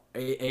ball,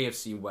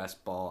 AFC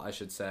West ball, I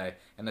should say.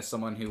 And as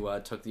someone who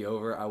took the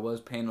over, I was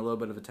paying a little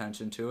bit of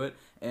attention to it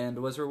and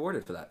was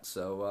rewarded for that.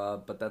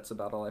 So, but that's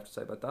about all I have to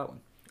say about that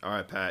one. All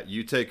right, Pat,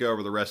 you take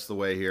over the rest of the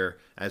way here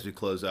as we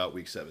close out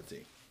Week 17.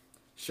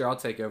 Sure, I'll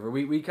take over.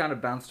 We kind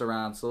of bounced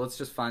around, so let's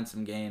just find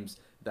some games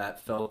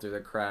that fell through the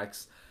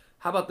cracks.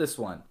 How about this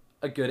one?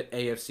 A good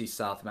AFC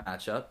South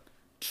matchup.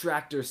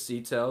 Tractor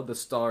Cito, the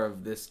star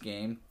of this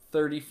game,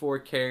 34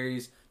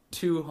 carries,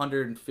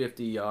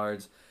 250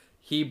 yards.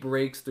 He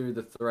breaks through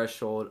the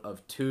threshold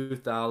of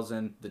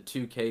 2,000, the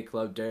 2K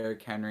club,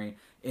 Derrick Henry,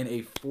 in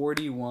a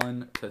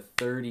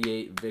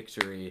 41-38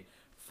 victory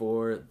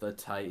for the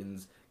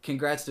Titans.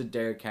 congrats to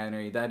Derrick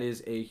Henry. That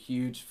is a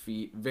huge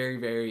feat. Very,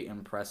 very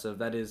impressive.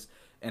 That is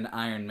an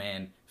Iron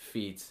Man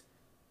feat.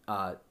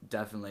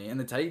 Definitely. And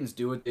the Titans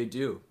do what they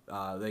do.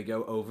 They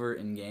go over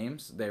in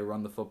games. They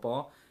run the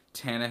football.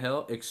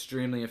 Tannehill,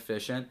 extremely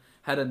efficient.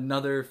 Had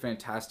another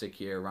fantastic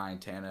year, Ryan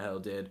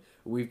Tannehill did.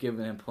 We've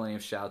given him plenty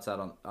of shouts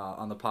out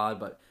on the pod,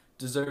 but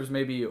deserves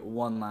maybe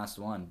one last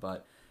one.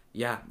 But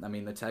yeah, I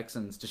mean, the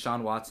Texans,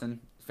 Deshaun Watson,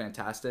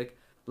 fantastic.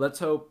 Let's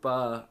hope.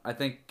 I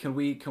think can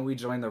we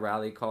join the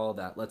rally call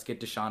that let's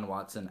get Deshaun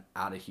Watson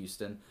out of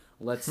Houston.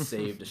 Let's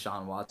save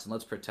Deshaun Watson.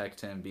 Let's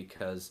protect him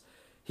because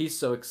he's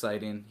so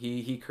exciting.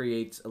 He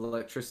creates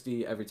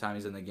electricity every time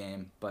he's in the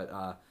game.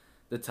 But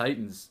the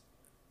Titans,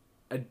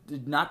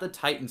 not the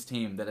Titans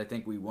team that I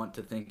think we want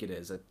to think it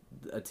is.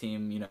 A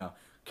team,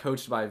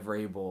 coached by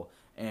Vrabel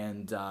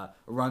and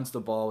runs the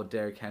ball with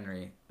Derrick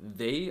Henry.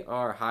 They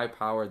are high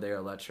powered. They're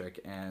electric,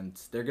 and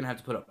they're gonna have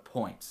to put up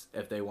points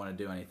if they want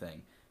to do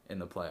anything in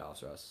the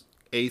playoffs, Russ.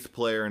 8th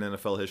player in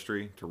NFL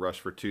history to rush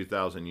for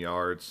 2,000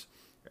 yards,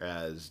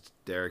 as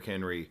Derrick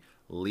Henry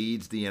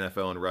leads the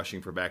NFL in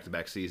rushing for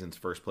back-to-back seasons.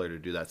 First player to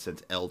do that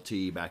since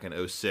LT back in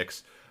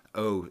 06,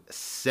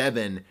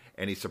 07,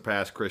 and he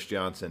surpassed Chris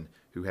Johnson,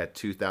 who had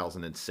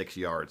 2,006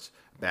 yards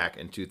back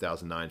in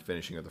 2009,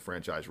 finishing with the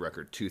franchise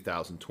record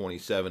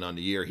 2,027 on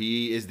the year.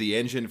 He is the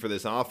engine for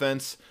this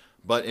offense,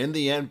 but in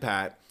the end,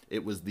 Pat,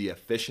 it was the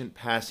efficient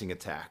passing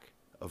attack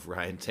of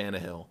Ryan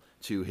Tannehill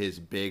to his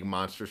big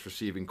monstrous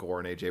receiving core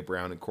in A.J.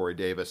 Brown and Corey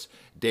Davis.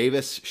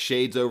 Davis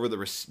shades over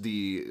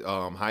the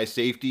high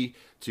safety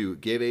to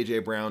give A.J.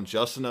 Brown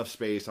just enough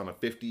space on a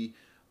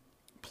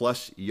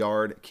 50-plus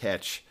yard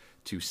catch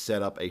to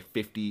set up a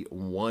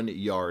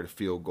 51-yard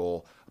field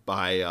goal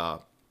by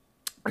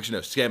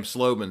Cam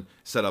Sloman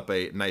set up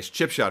a nice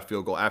chip shot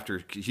field goal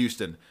after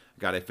Houston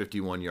got a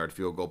 51-yard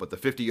field goal. But the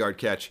 50-yard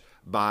catch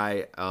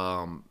by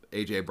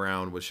A.J.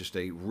 Brown was just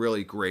a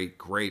really great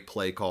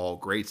play call,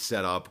 great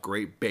setup,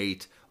 great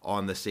bait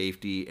on the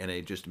safety, and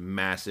a just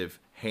massive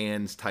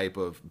hands type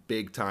of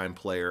big-time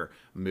player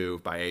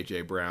move by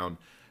A.J. Brown.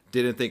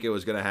 Didn't think it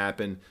was going to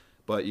happen,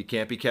 but you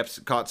can't be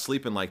caught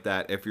sleeping like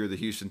that if you're the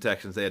Houston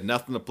Texans. They had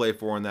nothing to play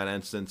for in that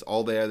instance.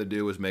 All they had to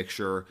do was make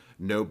sure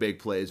no big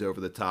plays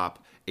over the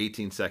top.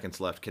 18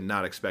 seconds left.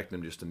 Cannot expect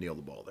them just to kneel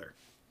the ball there.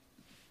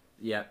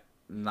 Yep.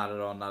 Not at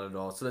all, not at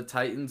all. So the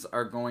Titans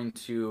are going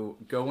to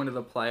go into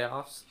the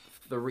playoffs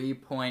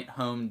 3-point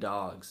home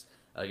dogs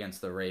against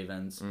the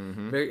Ravens.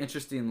 Mm-hmm. Very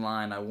interesting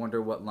line. I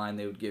wonder what line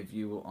they would give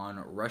you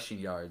on rushing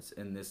yards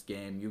in this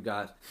game. You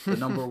got the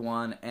number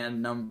 1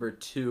 and number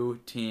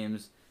 2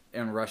 teams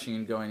in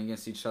rushing going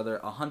against each other.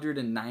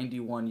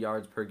 191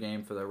 yards per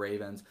game for the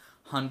Ravens,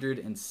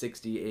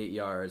 168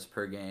 yards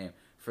per game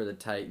for the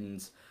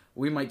Titans.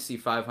 We might see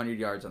 500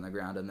 yards on the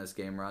ground in this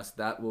game, Russ.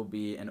 That will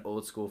be an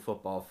old school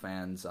football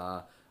fans.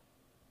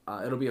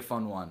 It'll be a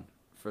fun one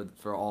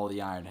for all the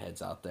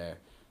Ironheads out there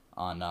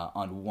on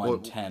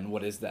 110.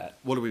 What is that?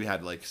 What do we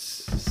had, like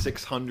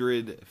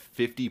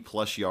 650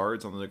 plus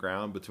yards on the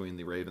ground between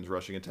the Ravens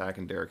rushing attack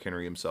and Derrick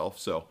Henry himself.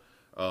 So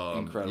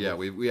incredible. Yeah,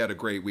 we had a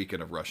great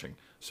weekend of rushing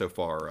so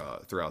far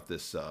throughout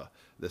this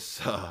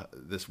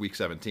week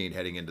 17,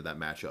 heading into that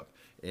matchup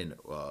in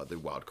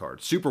the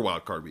super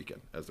wild card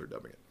weekend, as they're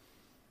dubbing it.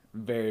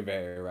 Very,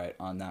 very right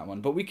on that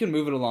one. But we can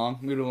move it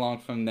along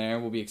from there.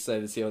 We'll be excited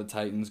to see how the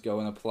Titans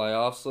go in the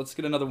playoffs. Let's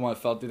get another one that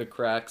fell through the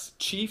cracks.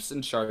 Chiefs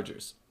and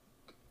Chargers.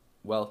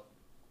 Well,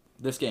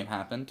 this game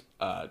happened.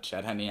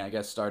 Chad Henne, I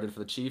guess, started for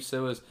the Chiefs. It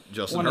was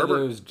Justin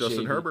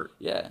Herbert.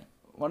 Yeah,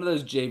 one of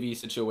those JV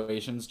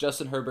situations.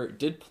 Justin Herbert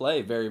did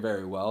play very,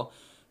 very well.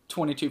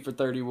 22 for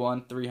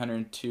 31,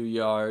 302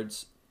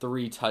 yards,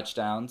 3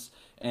 touchdowns,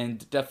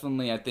 and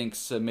definitely, I think,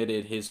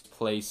 cemented his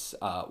place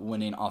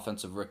winning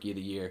Offensive Rookie of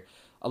the Year.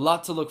 A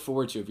lot to look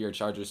forward to if you're a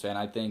Chargers fan.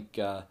 I think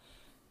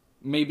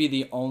maybe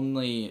the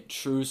only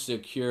true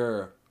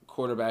secure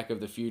quarterback of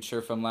the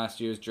future from last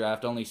year's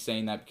draft. Only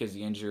saying that because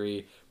the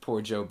injury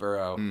poor Joe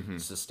Burrow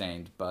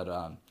sustained.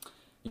 But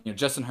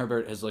Justin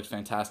Herbert has looked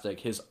fantastic.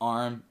 His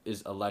arm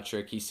is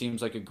electric. He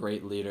seems like a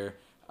great leader.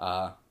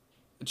 The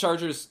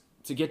Chargers,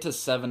 to get to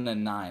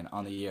 7-9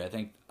 on the year, I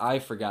think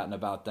I've forgotten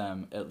about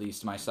them, at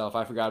least myself.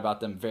 I forgot about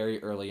them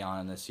very early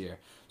on in this year.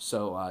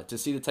 So to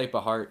see the type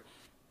of heart,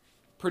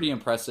 pretty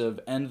impressive.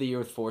 End the year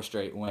with 4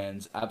 straight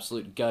wins.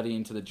 Absolute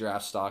gutting to the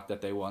draft stock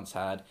that they once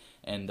had.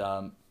 And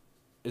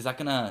is that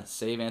going to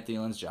save Anthony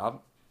Lynn's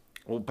job?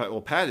 Well,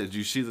 Pat, did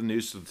you see the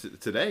news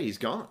today? He's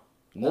gone.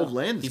 No, Old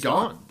Lynn's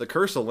gone. The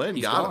curse of Lynn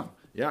got him.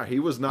 Yeah, he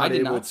was not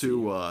able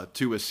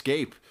to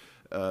escape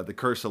the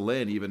curse of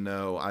Lynn, even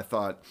though I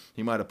thought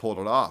he might have pulled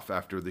it off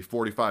after the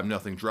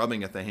 45-0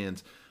 drubbing at the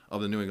hands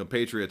of the New England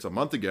Patriots a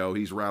month ago.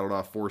 He's rattled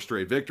off 4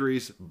 straight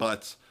victories,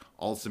 but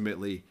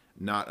ultimately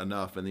not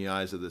enough in the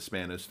eyes of the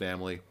Spanos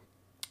family.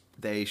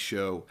 They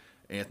show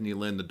Anthony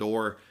Lynn the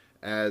door,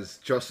 as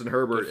Justin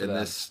Herbert in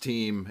this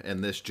team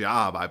and this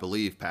job, I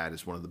believe, Pat,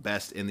 is one of the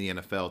best in the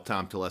NFL.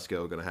 Tom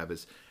Telesco going to have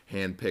his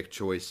hand-picked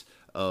choice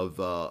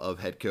of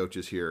head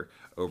coaches here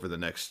over the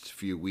next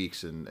few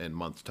weeks and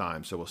months'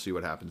 time. So we'll see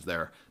what happens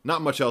there.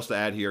 Not much else to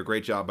add here.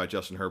 Great job by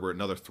Justin Herbert.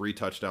 Another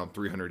 3-touchdown,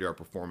 300-yard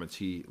performance.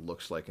 He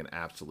looks like an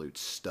absolute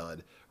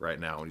stud right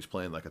now, and he's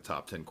playing like a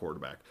top 10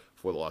 quarterback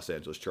for the Los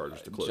Angeles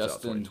Chargers to close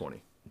out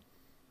 2020.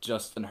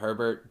 Justin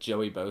Herbert,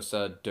 Joey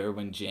Bosa,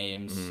 Derwin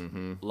James,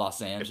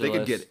 Los Angeles, if they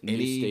could get new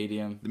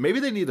stadium. Maybe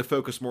they need to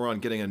focus more on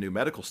getting a new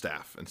medical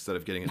staff instead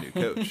of getting a new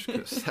coach,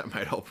 because that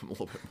might help them a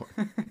little bit more.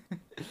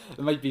 It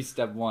might be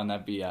step one.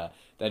 That'd be a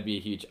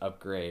huge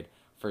upgrade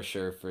for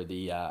sure for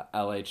the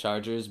LA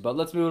Chargers. But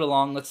let's move it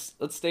along. Let's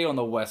stay on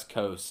the West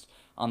Coast,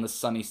 on the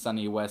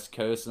sunny West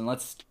Coast, and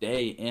let's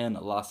stay in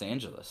Los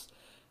Angeles.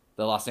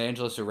 The Los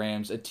Angeles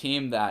Rams, a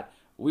team that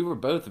we were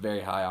both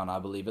very high on, I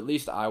believe. At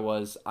least I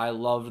was. I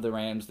loved the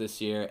Rams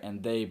this year,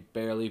 and they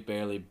barely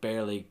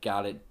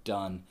got it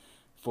done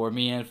for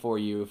me and for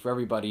you, for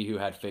everybody who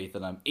had faith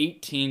in them.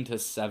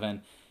 18-7.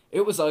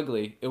 It was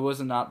ugly. It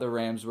was not the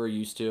Rams we're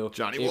used to.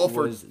 Johnny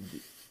Wolford.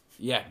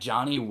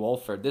 Johnny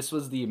Wolford. This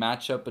was the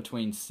matchup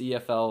between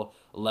CFL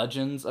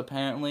legends,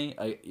 apparently,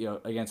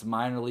 against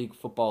minor league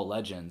football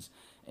legends.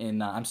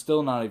 And I'm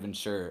still not even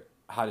sure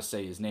how to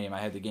say his name. I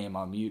had the game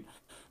on mute.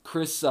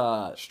 Chris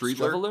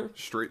Streveler?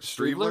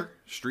 Streveler.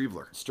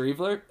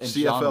 And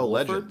CFL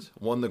legend.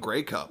 Won the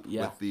Grey Cup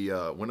with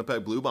the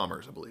Winnipeg Blue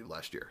Bombers, I believe,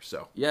 last year.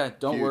 So yeah,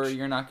 don't worry,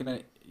 you're not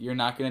gonna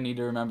need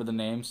to remember the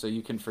name, so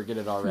you can forget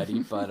it already.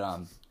 But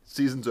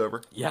season's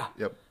over. Yeah.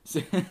 Yep.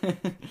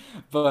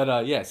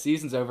 But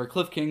season's over.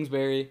 Cliff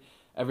Kingsbury.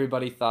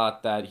 Everybody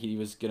thought that he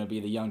was gonna be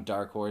the young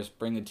dark horse,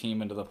 bring the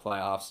team into the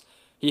playoffs.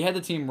 He had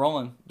the team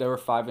rolling. They were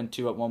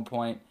 5-2 at one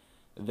point.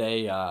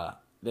 They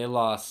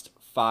lost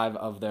 5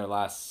 of their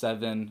last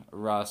 7.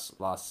 Russ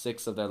lost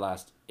 6 of their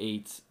last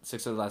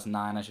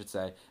 9, I should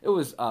say. It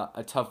was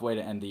a tough way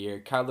to end the year.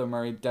 Kyler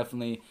Murray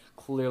definitely,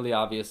 clearly,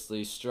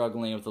 obviously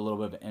struggling with a little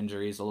bit of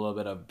injuries, a little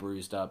bit of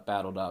bruised up,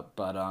 battled up.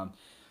 But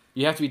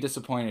you have to be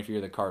disappointed if you're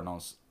the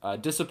Cardinals.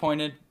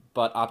 Disappointed,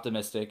 but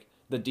optimistic.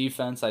 The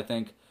defense, I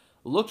think,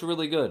 looked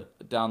really good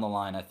down the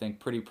line. I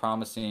think pretty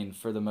promising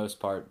for the most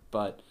part.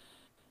 But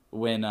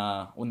when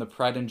the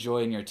pride and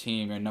joy in your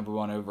team, your number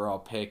 1 overall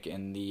pick,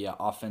 and the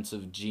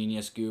offensive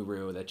genius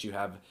guru that you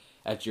have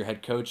at your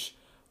head coach,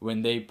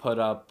 when they put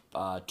up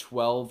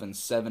 12 and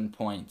 7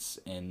 points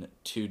in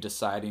 2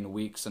 deciding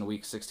weeks in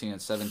week 16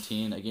 and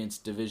 17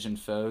 against division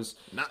foes,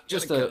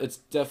 it's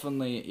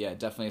definitely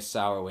a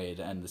sour way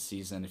to end the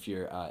season if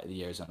you're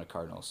the Arizona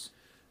Cardinals.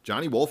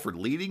 Johnny Wolford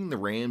leading the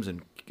Rams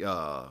in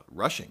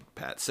rushing,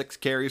 Pat. 6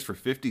 carries for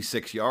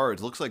 56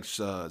 yards. Looks like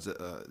Sean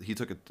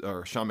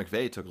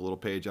McVay took a little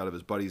page out of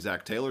his buddy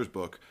Zach Taylor's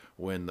book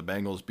when the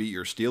Bengals beat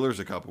your Steelers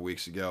a couple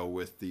weeks ago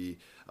with the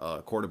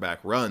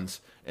quarterback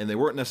runs. And they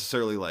weren't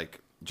necessarily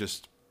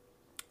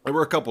there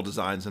were a couple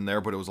designs in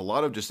there, but it was a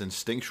lot of just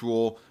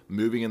instinctual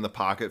moving in the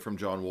pocket from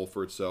John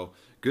Wolford. So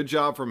good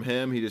job from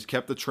him. He just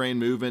kept the train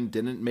moving,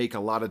 didn't make a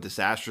lot of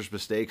disastrous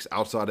mistakes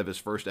outside of his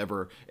first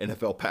ever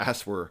NFL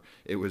pass where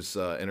it was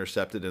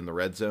intercepted in the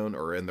red zone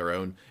or in their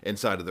own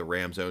inside of the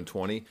Ram zone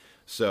 20.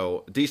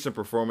 So decent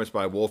performance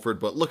by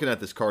Wolford. But looking at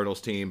this Cardinals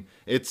team,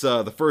 it's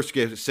the first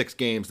 6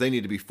 games. They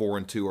need to be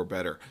 4-2 or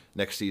better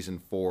next season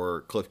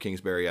for Cliff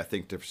Kingsbury, I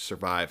think, to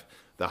survive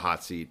the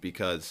hot seat,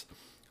 because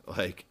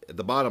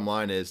the bottom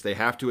line is they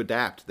have to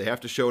adapt. They have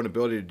to show an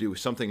ability to do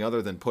something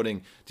other than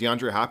putting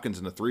DeAndre Hopkins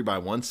in a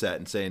 3-by-1 set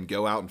and saying,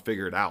 go out and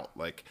figure it out.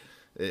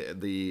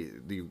 The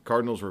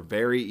Cardinals were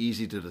very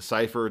easy to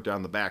decipher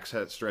down the back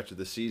stretch of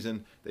the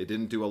season. They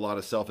didn't do a lot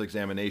of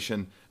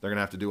self-examination. They're going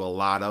to have to do a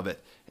lot of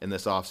it in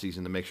this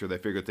offseason to make sure they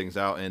figure things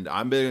out. And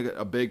I'm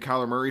a big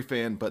Kyler Murray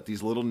fan, but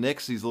these little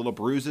nicks, these little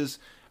bruises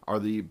are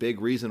the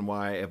big reason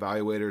why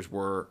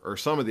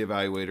some of the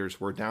evaluators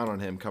were down on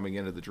him coming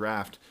into the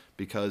draft,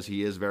 because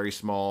he is very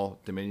small,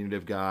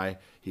 diminutive guy.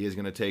 He is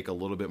going to take a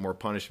little bit more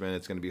punishment.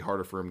 It's going to be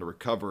harder for him to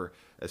recover,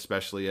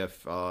 especially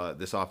if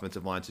this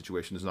offensive line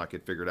situation does not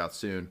get figured out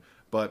soon.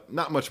 But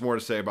not much more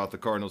to say about the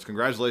Cardinals.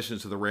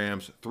 Congratulations to the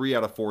Rams. 3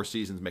 out of 4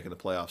 seasons making the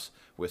playoffs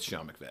with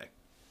Sean McVay.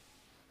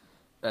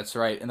 That's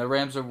right. And the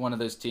Rams are one of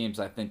those teams,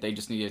 I think they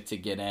just needed to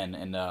get in.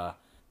 And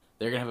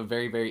they're going to have a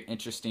very, very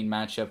interesting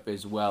matchup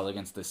as well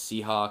against the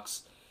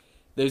Seahawks.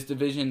 Those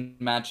division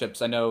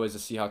matchups, I know as a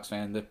Seahawks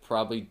fan, they're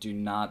probably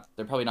not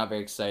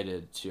very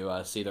excited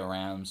to see the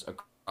Rams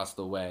across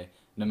the way,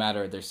 no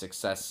matter their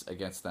success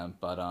against them.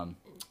 But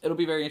it'll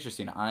be very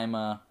interesting.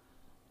 I'm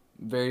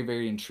very,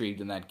 very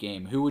intrigued in that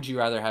game. Who would you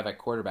rather have at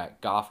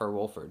quarterback, Goff or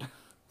Wolford?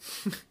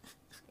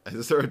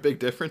 Is there a big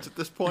difference at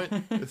this point?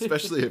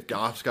 Especially if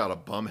Goff's got a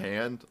bum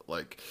hand?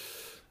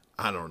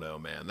 I don't know,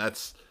 man.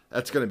 That's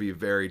going to be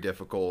very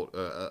difficult,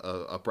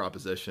 a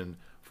proposition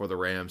for the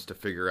Rams to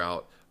figure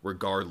out,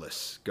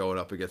 regardless, going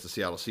up against the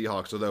Seattle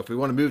Seahawks. Although if we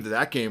want to move to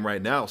that game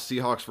right now,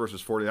 Seahawks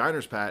versus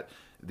 49ers, Pat,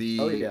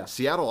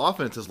 Seattle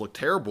offense has looked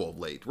terrible of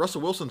late.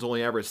 Russell Wilson's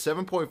only averaged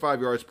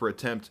 7.5 yards per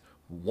attempt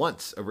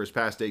once over his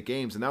past 8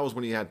 games, and that was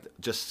when he had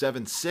just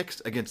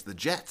 7-6 against the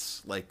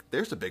Jets.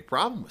 There's a big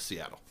problem with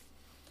Seattle.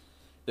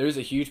 There's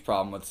a huge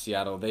problem with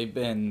Seattle. They've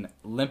been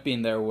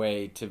limping their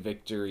way to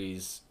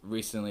victories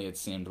recently, it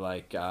seemed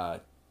like.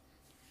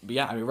 But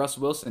yeah, I mean, Russ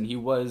Wilson, he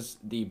was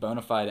the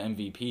bona fide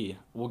MVP.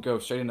 We'll go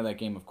straight into that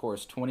game, of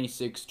course.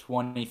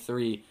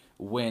 26-23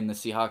 win. The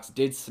Seahawks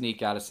did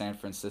sneak out of San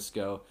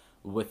Francisco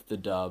with the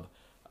dub.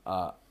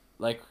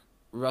 Like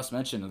Russ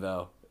mentioned,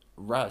 though,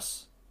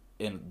 Russ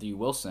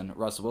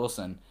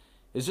Wilson,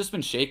 has just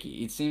been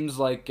shaky. It seems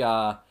like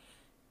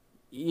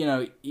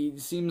it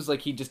seems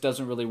like he just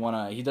doesn't really want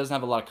to. He doesn't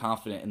have a lot of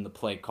confidence in the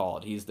play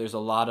called. There's a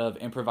lot of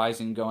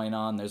improvising going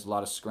on. There's a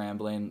lot of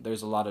scrambling.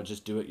 There's a lot of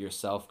just do it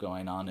yourself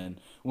going on.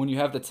 And when you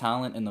have the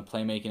talent and the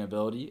playmaking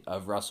ability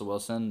of Russell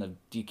Wilson, the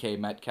DK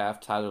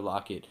Metcalf, Tyler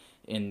Lockett,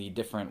 and the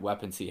different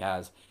weapons he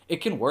has, it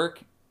can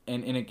work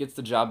and it gets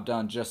the job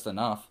done just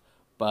enough.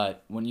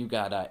 But when you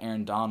got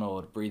Aaron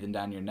Donald breathing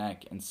down your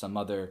neck and some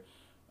other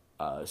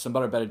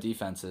better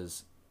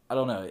defenses, I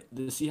don't know.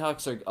 The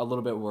Seahawks are a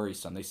little bit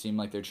worrisome. They seem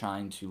like they're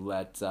trying to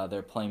let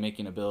their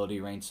playmaking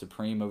ability reign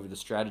supreme over the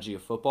strategy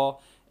of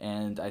football,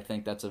 and I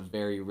think that's a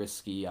very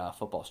risky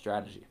football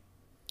strategy.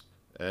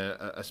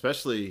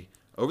 Especially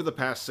over the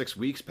past 6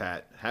 weeks,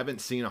 Pat,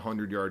 haven't seen a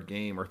 100-yard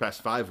game, or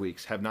past 5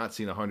 weeks, have not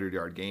seen a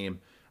 100-yard game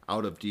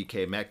out of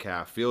DK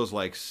Metcalf. Feels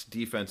like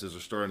defenses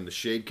are starting to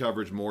shade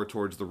coverage more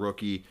towards the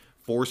rookie,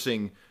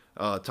 forcing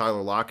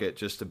Tyler Lockett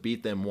just to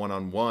beat them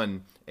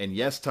one-on-one. And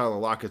yes, Tyler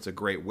Lockett's a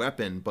great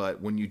weapon,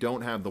 but when you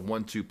don't have the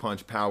 1-2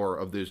 punch power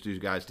of those two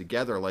guys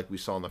together like we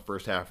saw in the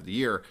first half of the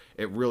year,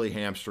 it really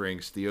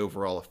hamstrings the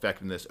overall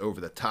effectiveness over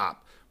the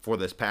top for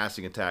this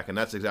passing attack. And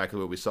that's exactly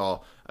what we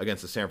saw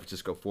against the San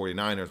Francisco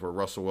 49ers, where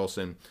Russell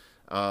Wilson,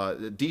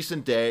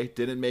 decent day,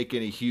 didn't make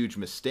any huge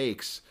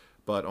mistakes,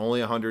 but only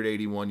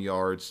 181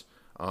 yards.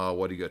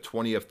 What do you go?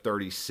 20 of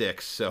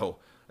 36. So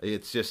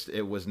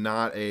it was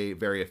not a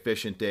very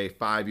efficient day.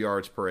 5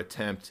 yards per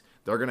attempt.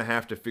 They're going to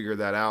have to figure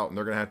that out, and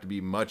they're going to have to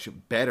be much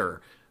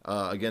better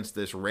against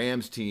this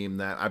Rams team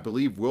that I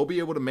believe will be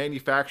able to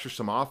manufacture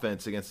some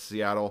offense against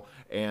Seattle.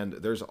 And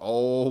there's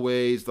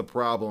always the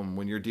problem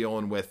when you're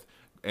dealing with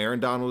Aaron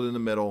Donald in the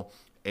middle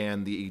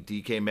and the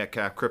DK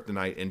Metcalf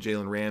kryptonite and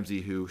Jalen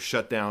Ramsey, who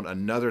shut down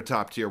another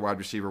top-tier wide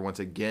receiver once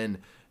again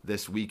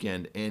this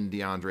weekend in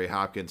DeAndre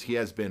Hopkins. He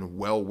has been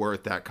well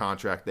worth that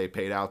contract they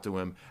paid out to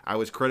him. I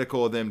was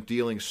critical of them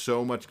dealing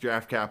so much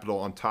draft capital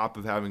on top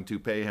of having to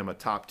pay him a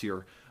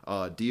top-tier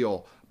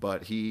deal,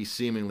 but he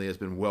seemingly has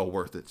been well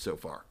worth it so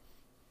far.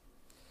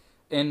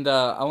 And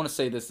I want to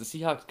say this, the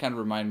Seahawks kind of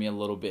remind me a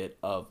little bit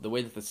of the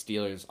way that the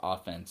Steelers'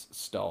 offense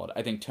stalled.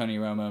 I think Tony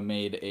Romo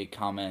made a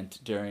comment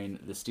during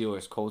the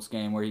Steelers-Colts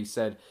game where he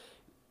said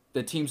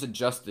the teams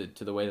adjusted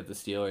to the way that the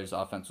Steelers'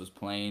 offense was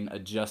playing,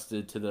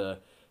 adjusted to the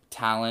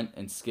talent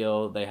and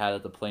skill they had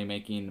at the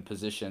playmaking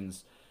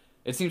positions.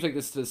 It seems like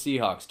this is the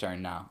Seahawks'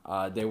 turn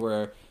now. They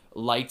were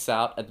lights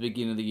out at the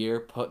beginning of the year,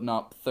 putting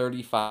up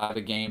 35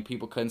 a game.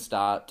 People couldn't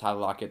stop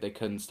Tyler Lockett. They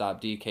couldn't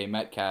stop DK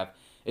Metcalf.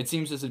 It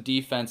seems as if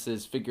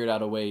defenses figured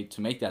out a way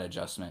to make that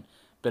adjustment.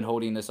 Been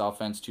holding this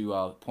offense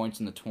to points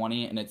in the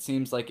 20, and it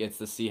seems like it's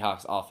the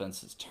Seahawks'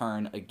 offense's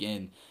turn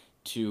again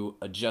to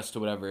adjust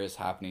to whatever is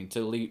happening,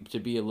 to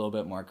be a little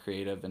bit more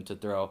creative and to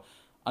throw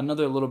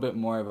another little bit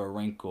more of a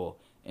wrinkle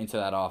into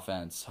that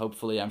offense.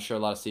 Hopefully, I'm sure a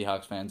lot of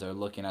Seahawks fans are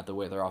looking at the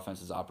way their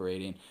offense is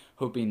operating,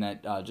 hoping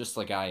that, just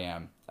like I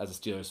am as a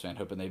Steelers fan,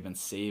 hoping they've been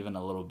saving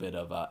a little bit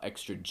of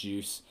extra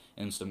juice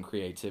and some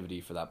creativity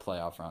for that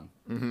playoff run.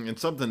 Mm-hmm. And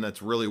something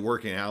that's really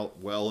working out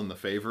well in the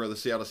favor of the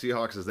Seattle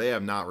Seahawks is they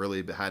have not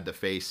really had to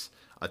face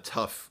a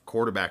tough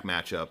quarterback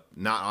matchup.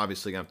 Not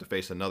obviously going to have to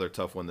face another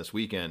tough one this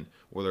weekend,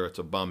 whether it's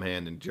a bum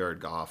hand in Jared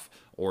Goff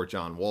or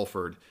John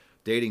Wolford,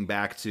 dating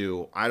back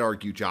to, I'd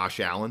argue, Josh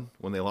Allen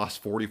when they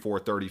lost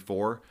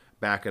 44-34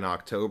 back in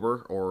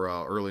October or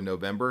early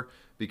November,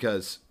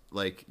 because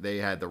like they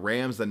had the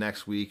Rams the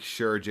next week.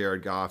 Sure,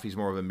 Jared Goff, he's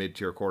more of a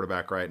mid-tier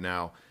quarterback right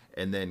now.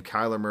 And then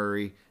Kyler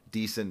Murray,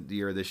 decent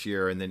year this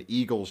year. And then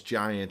Eagles,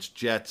 Giants,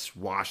 Jets,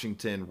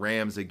 Washington,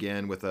 Rams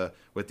again with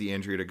the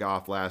injury to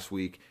Goff last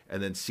week.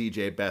 And then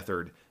C.J.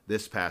 Beathard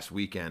this past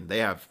weekend. They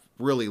have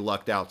really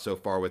lucked out so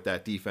far with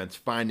that defense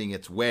finding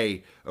its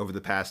way over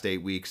the past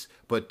 8 weeks,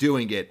 but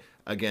doing it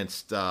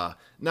against not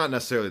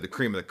necessarily the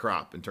cream of the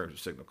crop in terms of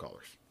signal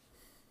callers.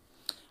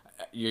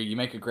 You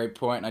make a great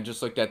point, and I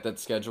just looked at that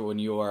schedule, and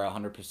you are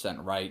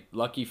 100% right.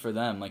 Lucky for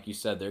them, like you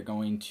said, they're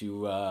going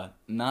to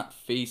not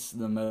face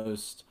the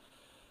most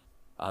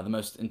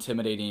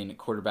intimidating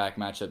quarterback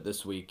matchup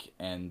this week,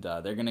 and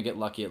they're going to get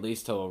lucky at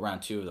least till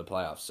round 2 of the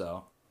playoffs.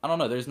 So I don't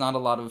know. There's not a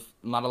lot of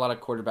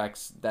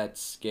quarterbacks that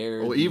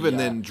scare. Well, even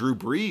then, Drew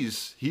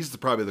Brees, he's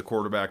probably the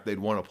quarterback they'd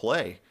want to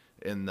play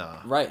in the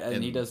right,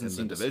 and he doesn't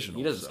seem divisional.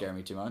 He doesn't scare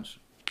me too much.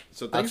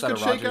 So things could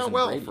shake out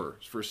well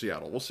for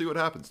Seattle. We'll see what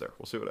happens there.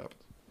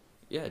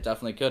 Yeah, it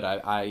definitely could.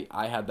 I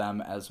had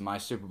them as my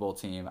Super Bowl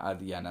team out of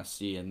the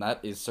NFC, and that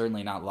is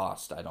certainly not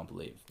lost, I don't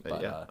believe.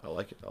 But, yeah, I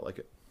like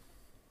it.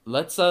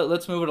 Let's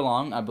move it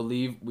along. I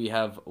believe we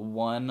have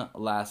one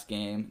last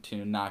game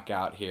to knock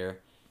out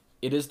here.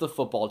 It is the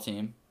football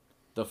team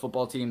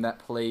that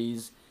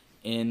plays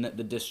in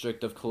the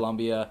District of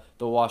Columbia.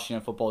 The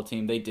Washington football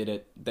team, they did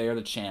it. They are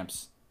the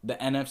champs. The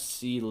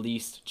NFC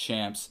least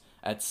champs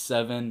at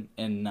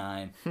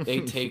 7-9. They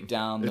take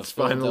down the It's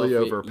finally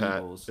Philadelphia over, Pat.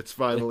 Eagles. It's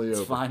finally over.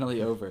 It's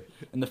finally over.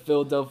 And the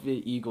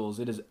Philadelphia Eagles,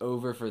 it is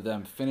over for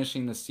them,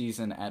 finishing the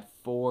season at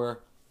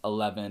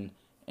 4-11-1.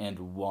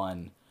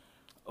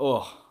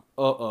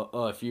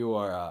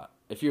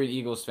 If you're an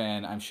Eagles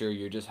fan, I'm sure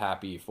you're just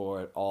happy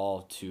for it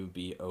all to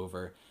be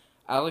over.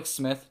 Alex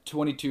Smith,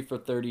 22 for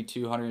 30,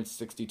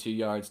 262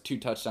 yards, 2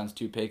 touchdowns,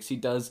 2 picks. He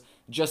does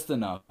just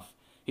enough.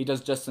 He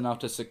does just enough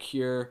to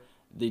secure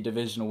the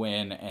division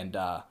win, and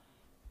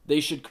they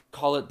should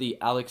call it the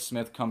Alex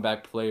Smith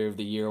Comeback Player of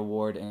the Year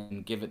award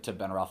and give it to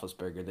Ben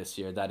Roethlisberger this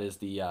year. That is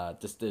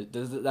that's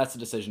the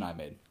decision I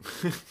made.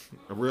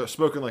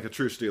 Spoken like a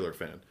true Steeler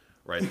fan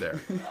right there.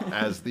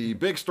 As the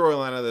big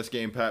storyline of this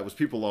game, Pat, was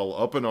people all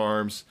up in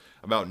arms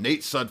about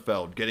Nate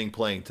Sudfeld getting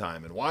playing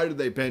time. And why did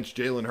they bench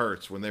Jalen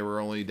Hurts when they were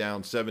only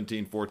down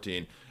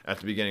 17-14 at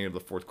the beginning of the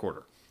fourth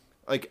quarter?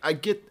 Like, I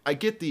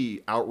get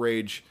the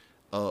outrage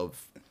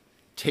of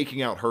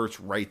taking out Hurts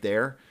right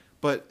there,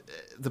 but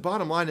the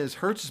bottom line is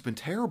Hurts has been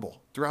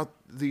terrible throughout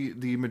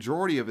the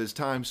majority of his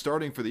time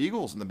starting for the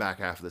Eagles in the back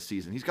half of the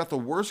season. He's got the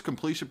worst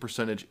completion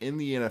percentage in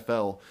the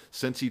NFL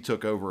since he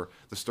took over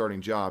the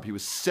starting job. He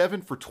was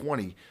 7 for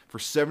 20 for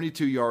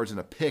 72 yards and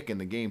a pick in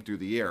the game through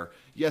the air.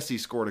 Yes, he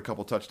scored a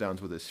couple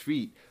touchdowns with his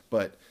feet,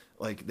 but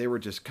like they were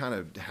just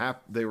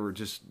they were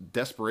just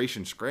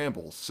desperation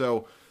scrambles.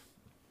 So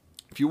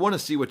if you want to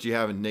see what you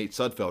have in Nate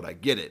Sudfeld, I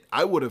get it.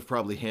 I would have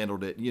probably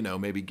handled it,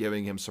 maybe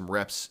giving him some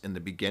reps in the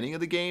beginning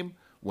of the game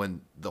when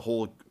the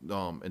whole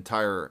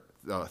entire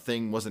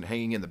thing wasn't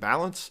hanging in the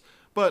balance.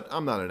 But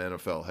I'm not an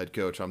NFL head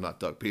coach. I'm not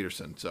Doug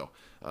Peterson, so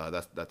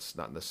that's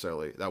not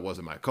necessarily, that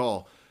wasn't my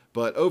call.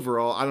 But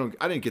overall,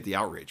 I didn't get the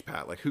outrage,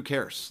 Pat. Like, who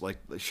cares? Like,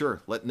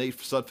 sure, let Nate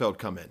Sudfeld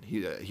come in.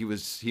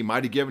 He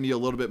might have given you a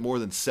little bit more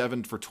than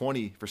 7 for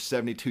 20 for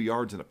 72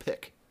 yards and a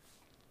pick.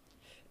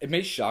 It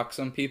may shock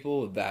some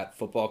people that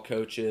football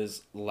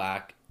coaches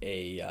lack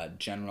a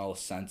general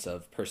sense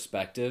of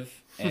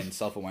perspective and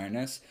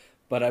self-awareness,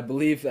 but I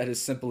believe that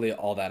is simply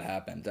all that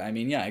happened. I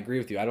mean, yeah, I agree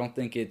with you. I don't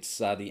think it's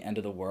the end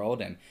of the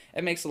world, and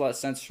it makes a lot of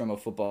sense from a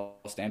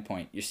football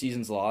standpoint. Your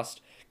season's lost,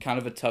 kind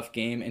of a tough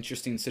game,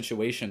 interesting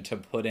situation to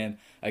put in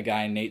a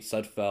guy, Nate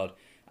Sudfeld.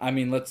 I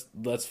mean,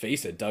 let's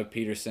face it. Doug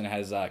Peterson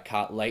has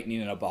caught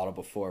lightning in a bottle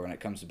before when it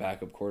comes to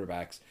backup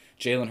quarterbacks.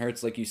 Jalen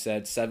Hurts, like you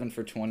said, 7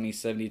 for 20,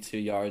 72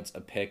 yards,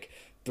 a pick,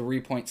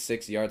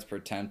 3.6 yards per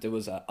attempt. It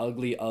was an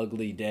ugly,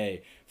 ugly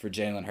day for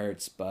Jalen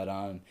Hurts. But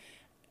I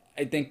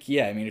think,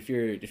 yeah, I mean, if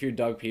you're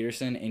Doug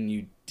Peterson and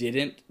you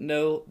didn't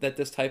know that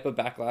this type of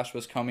backlash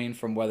was coming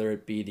from whether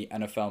it be the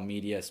NFL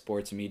media,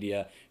 sports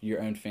media,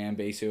 your own fan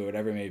base, or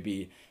whatever it may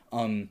be,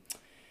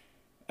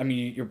 I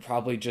mean, you're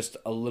probably just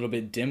a little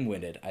bit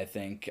dim-witted, I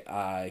think,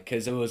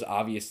 because it was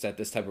obvious that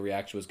this type of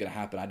reaction was going to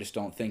happen. I just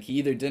don't think he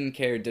either didn't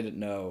care or didn't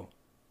know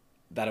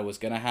that it was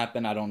going to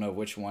happen. I don't know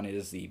which one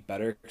is the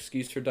better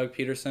excuse for Doug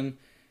Peterson.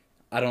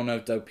 I don't know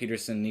if Doug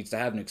Peterson needs to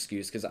have an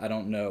excuse because I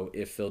don't know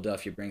if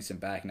Philadelphia brings him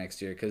back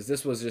next year because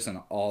this was just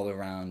an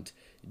all-around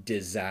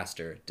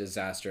disaster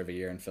of a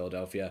year in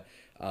Philadelphia.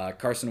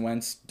 Carson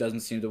Wentz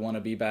doesn't seem to want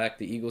to be back.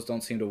 The Eagles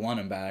don't seem to want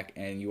him back,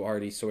 and you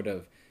already sort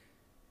of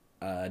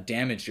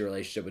damaged your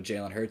relationship with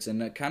Jalen Hurts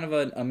in kind of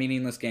a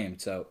meaningless game.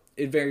 So,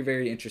 very,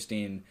 very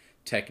interesting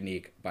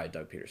technique by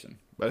Doug Peterson.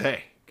 But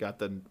hey, got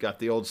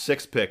the old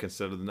 6th pick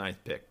instead of the 9th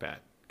pick,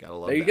 Pat. Gotta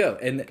love that. There you go.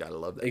 And gotta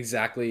love that.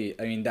 Exactly.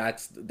 I mean,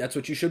 that's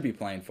what you should be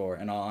playing for,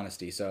 in all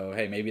honesty. So,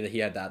 hey, maybe he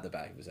had that at the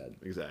back of his head.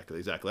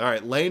 Exactly. All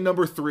right, lane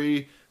number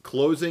 3,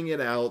 closing it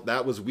out.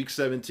 That was Week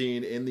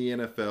 17 in the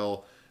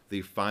NFL.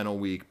 The final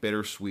week,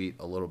 bittersweet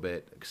a little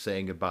bit,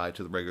 saying goodbye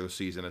to the regular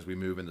season as we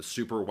move into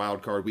Super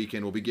Wildcard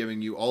Weekend. We'll be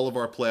giving you all of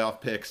our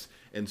playoff picks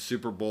and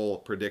Super Bowl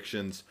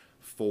predictions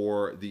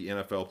for the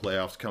NFL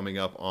playoffs coming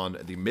up on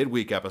the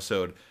midweek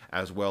episode,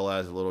 as well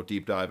as a little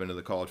deep dive into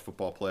the college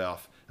football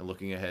playoff and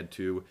looking ahead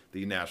to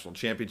the national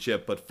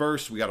championship. But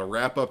first, we got to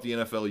wrap up the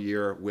NFL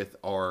year with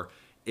our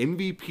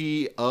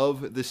MVP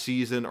of the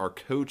season, our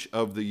coach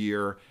of the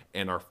year,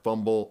 and our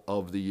fumble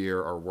of the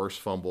year, our worst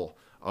fumble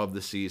of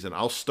the season.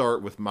 I'll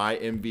start with my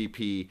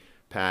MVP,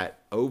 Pat.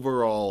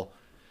 Overall,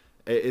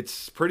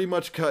 it's pretty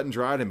much cut and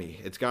dry to me.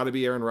 It's got to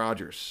be Aaron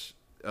Rodgers.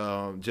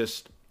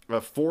 Just a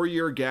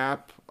 4-year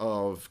gap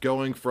of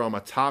going from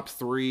a top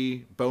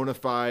 3 bona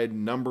fide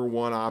number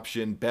 1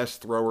 option,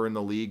 best thrower in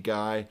the league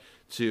guy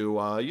to,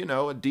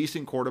 a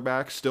decent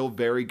quarterback, still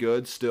very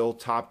good, still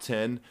top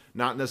 10,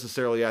 not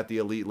necessarily at the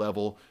elite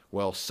level.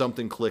 Well,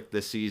 something clicked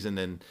this season,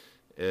 and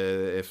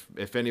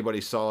if anybody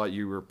saw it,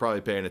 you were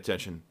probably paying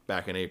attention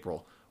back in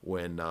April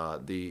when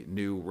the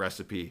new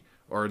recipe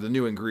or the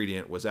new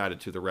ingredient was added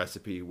to the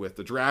recipe with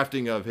the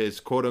drafting of his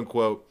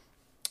quote-unquote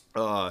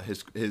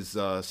his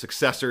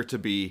successor to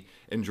be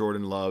in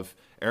Jordan Love.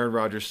 Aaron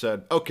Rodgers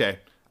said, okay,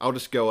 I'll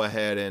just go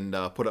ahead and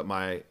put up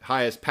my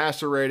highest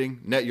passer rating,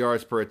 net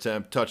yards per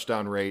attempt,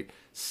 touchdown rate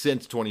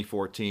since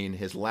 2014,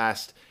 his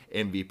last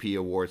MVP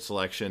award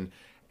selection.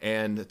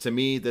 And to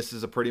me, this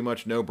is a pretty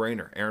much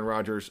no-brainer. Aaron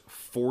Rodgers,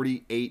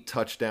 48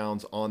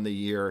 touchdowns on the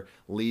year,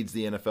 leads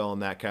the NFL in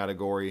that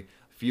category.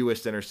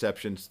 Fewest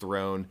interceptions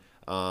thrown.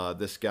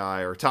 This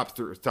guy, or top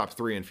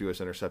three in fewest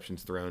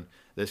interceptions thrown.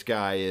 This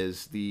guy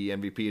is the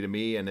MVP to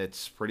me, and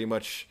it's pretty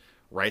much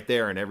right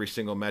there in every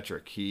single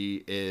metric.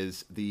 He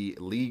is the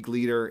league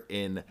leader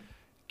in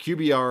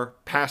QBR,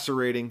 passer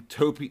rating,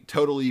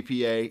 total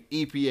EPA,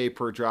 EPA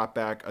per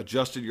dropback,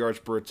 adjusted yards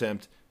per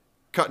attempt,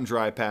 cut and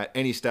dry, Pat.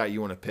 Any stat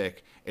you want to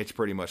pick, it's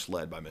pretty much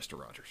led by Mr.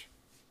 Rodgers.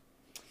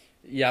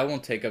 Yeah, I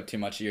won't take up too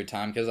much of your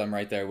time because I'm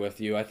right there with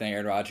you. I think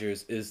Aaron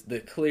Rodgers is the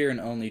clear and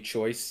only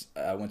choice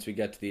once we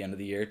get to the end of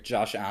the year.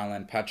 Josh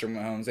Allen, Patrick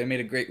Mahomes, they made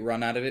a great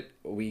run out of it.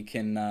 We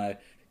can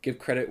give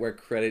credit where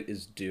credit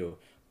is due.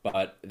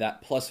 But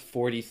that plus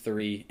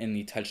 43 in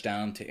the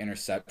touchdown to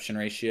interception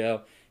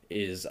ratio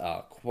is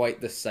quite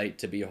the sight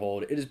to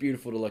behold. It is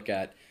beautiful to look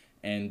at.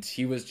 And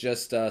he was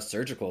just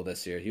surgical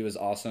this year. He was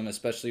awesome,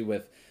 especially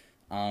with,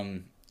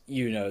 the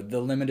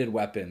limited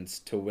weapons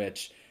to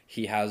which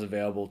he has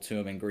available to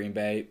him in Green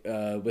Bay,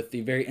 with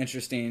the very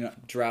interesting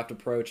draft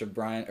approach of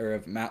Matt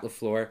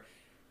LaFleur.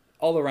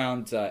 All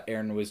around,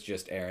 Aaron was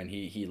just Aaron.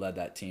 He led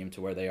that team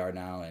to where they are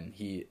now, and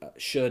he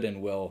should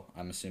and will,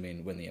 I'm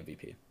assuming, win the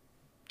MVP.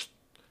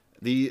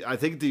 I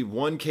think the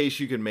one case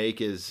you can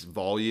make is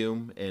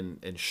volume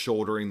and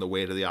shouldering the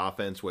weight of the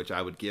offense, which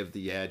I would give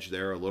the edge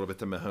there a little bit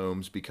to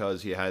Mahomes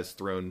because he has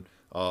thrown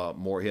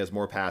more. He has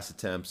more pass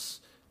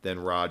attempts than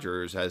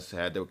Rodgers, has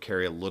had to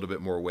carry a little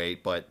bit more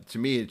weight. But to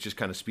me, it just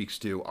kind of speaks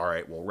to, all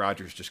right, well,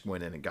 Rodgers just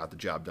went in and got the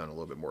job done a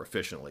little bit more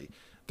efficiently.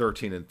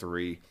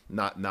 13-3,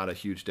 not a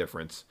huge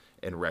difference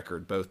in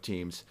record. Both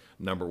teams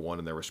number one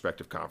in their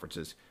respective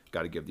conferences.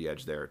 Got to give the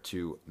edge there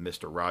to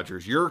Mr.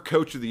 Rodgers. Your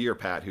coach of the year,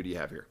 Pat. Who do you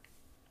have here?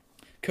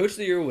 Coach of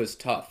the year was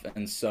tough,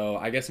 and so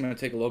I guess I'm going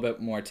to take a little bit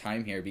more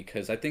time here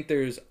because I think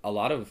there's a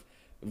lot of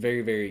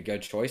very, very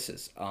good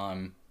choices.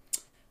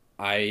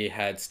 I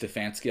had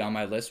Stefanski on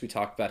my list. We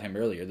talked about him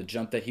earlier. The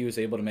jump that he was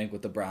able to make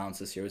with the Browns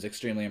this year was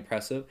extremely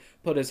impressive.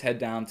 Put his head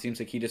down. Seems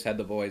like he just had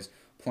the boys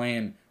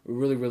playing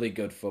really, really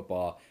good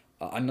football.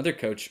 Another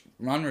coach,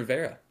 Ron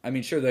Rivera. I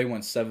mean, sure, they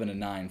went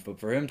 7-9, but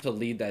for him to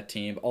lead that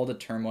team, all the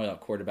turmoil at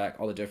quarterback,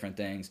 all the different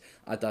things,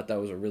 I thought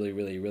that was a really,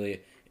 really,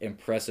 really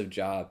impressive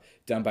job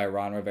done by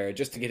Ron Rivera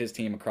just to get his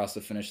team across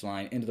the finish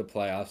line into the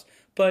playoffs.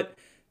 But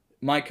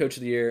my coach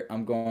of the year,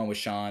 I'm going with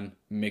Sean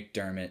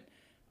McDermott.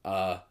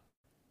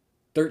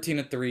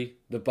 13-3,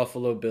 the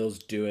Buffalo Bills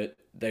do it.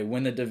 They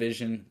win the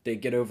division. They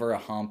get over a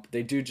hump.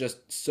 They do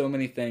just so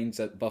many things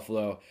that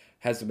Buffalo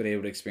hasn't been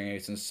able to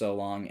experience in so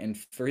long. And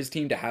for his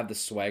team to have the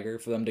swagger,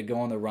 for them to go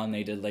on the run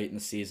they did late in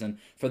the season,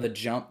 for the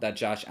jump that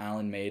Josh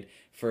Allen made,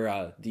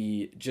 for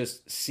the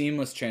just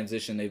seamless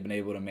transition they've been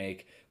able to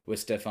make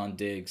with Stephon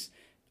Diggs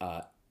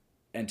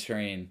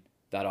entering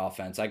that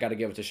offense, I got to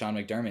give it to Sean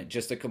McDermott.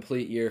 Just a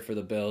complete year for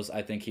the Bills.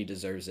 I think he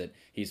deserves it.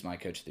 He's my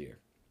coach of the year.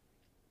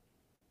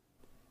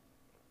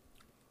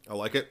 I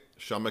like it.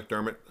 Sean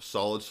McDermott,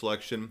 solid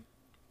selection.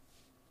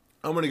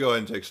 I'm going to go ahead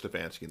and take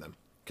Stefanski then.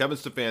 Kevin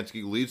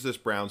Stefanski leads this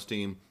Browns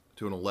team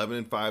to an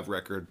 11-5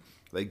 record.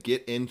 They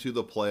get into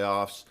the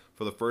playoffs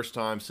for the first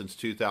time since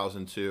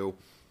 2002.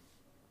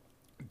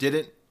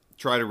 Didn't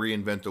try to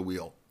reinvent the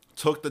wheel.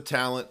 Took the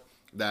talent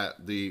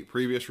that the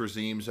previous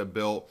regimes have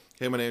built.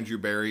 Him and Andrew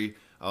Berry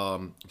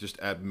just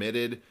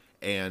admitted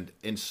and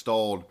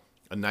installed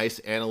a nice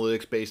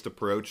analytics-based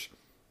approach.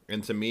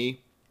 And to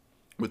me,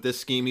 with this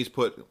scheme he's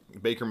put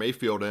Baker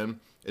Mayfield in,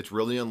 it's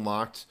really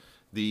unlocked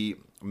the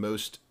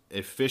most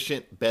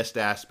efficient, best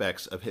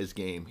aspects of his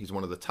game. He's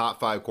one of the top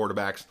 5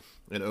 quarterbacks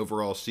in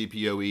overall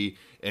CPOE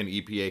and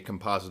EPA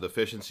composite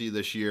efficiency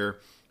this year.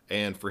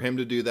 And for him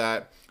to do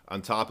that,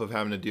 on top of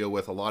having to deal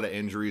with a lot of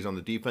injuries on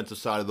the defensive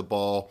side of the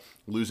ball,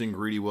 losing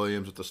Greedy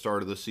Williams at the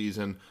start of the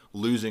season,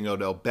 losing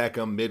Odell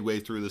Beckham midway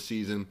through the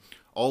season,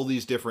 all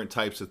these different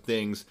types of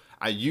things,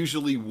 I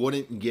usually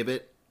wouldn't give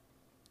it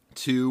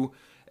to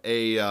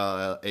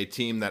a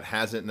team that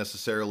hasn't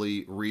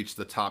necessarily reached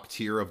the top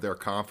tier of their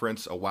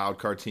conference, a wild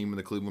card team in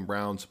the Cleveland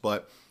Browns.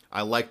 But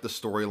I like the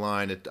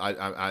storyline.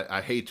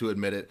 I hate to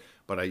admit it,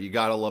 but you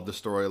got to love the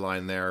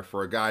storyline there.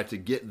 For a guy to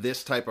get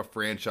this type of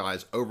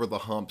franchise over the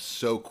hump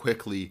so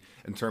quickly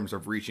in terms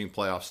of reaching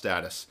playoff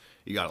status,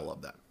 you got to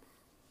love that.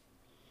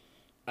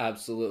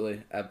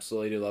 Absolutely.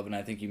 Absolutely do love it. And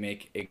I think you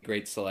make a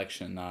great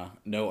selection.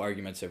 No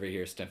arguments over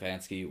here.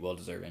 Stefanski, well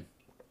deserving.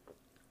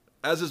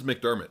 As is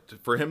McDermott.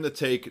 For him to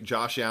take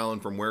Josh Allen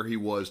from where he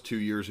was 2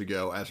 years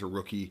ago as a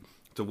rookie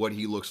to what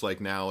he looks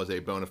like now as a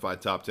bona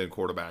fide top 10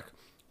 quarterback,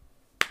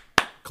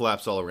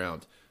 collapse all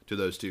around to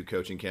those two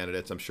coaching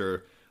candidates. I'm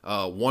sure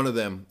one of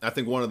them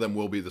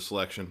will be the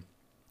selection.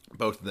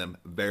 Both of them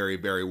very,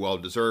 very well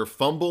deserved.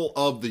 Fumble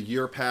of the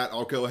year, Pat.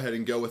 I'll go ahead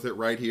and go with it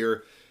right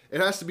here. It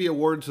has to be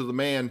awarded to the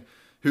man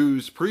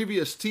whose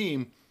previous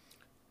team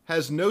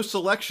has no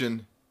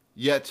selection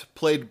yet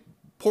played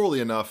poorly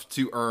enough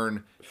to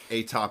earn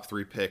a top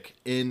 3 pick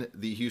in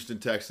the Houston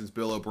Texans,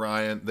 Bill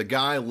O'Brien. The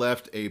guy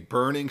left a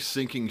burning,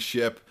 sinking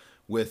ship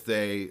with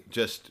a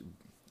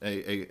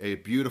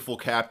beautiful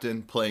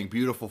captain playing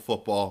beautiful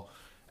football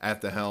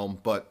at the helm,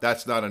 but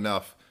that's not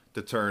enough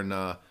to turn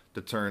the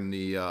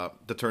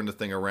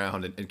thing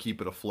around and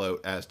keep it afloat,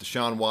 as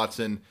Deshaun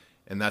Watson,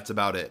 and that's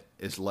about it,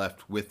 is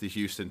left with the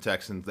Houston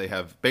Texans. They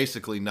have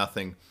basically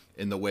nothing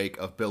in the wake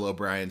of Bill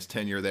O'Brien's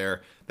tenure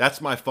there. That's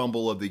my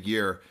fumble of the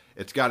year.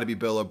 It's got to be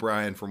Bill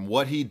O'Brien, from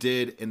what he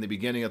did in the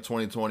beginning of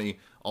 2020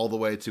 all the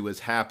way to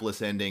his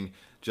hapless ending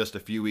just a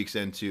few weeks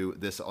into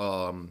this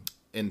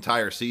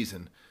entire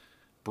season.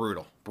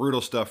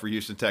 Brutal stuff for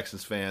Houston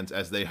Texans fans,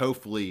 as they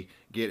hopefully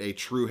get a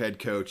true head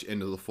coach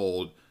into the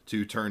fold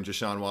to turn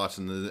Deshaun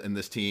Watson and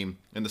this team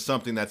into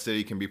something that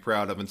city can be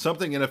proud of, and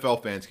something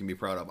NFL fans can be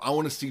proud of. I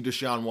want to see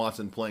Deshaun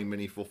Watson playing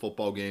meaningful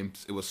football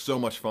games. It was so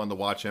much fun to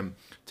watch him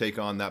take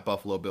on that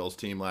Buffalo Bills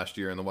team last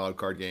year in the wild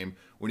card game.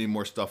 We need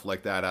more stuff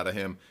like that out of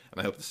him,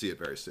 and I hope to see it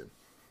very soon.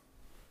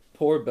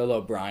 Poor Bill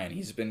O'Brien.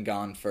 He's been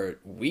gone for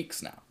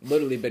weeks now.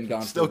 Literally been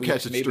gone still for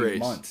weeks, maybe strays.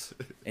 Months.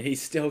 And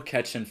he's still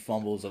catching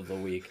fumbles of the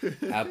week.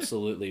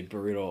 Absolutely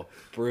brutal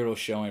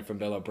showing from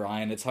Bill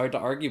O'Brien. It's hard to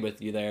argue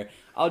with you there.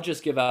 I'll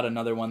just give out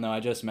another one, though.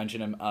 I just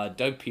mentioned him.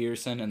 Doug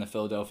Peterson and the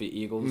Philadelphia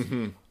Eagles.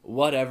 Mm-hmm.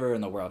 Whatever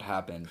in the world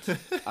happened.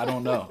 I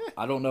don't know.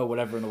 I don't know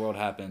whatever in the world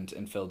happened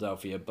in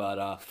Philadelphia.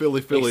 But Philly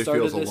feels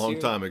a long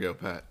time ago,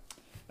 Pat.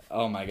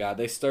 Oh, my God.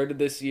 They started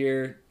this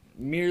year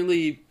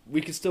merely,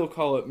 we could still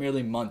call it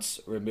merely months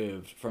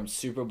removed from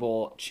Super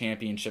Bowl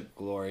championship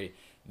glory.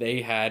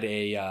 They had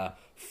a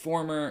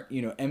former,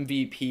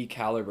 MVP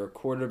caliber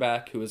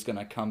quarterback who was going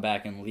to come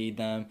back and lead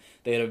them.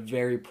 They had a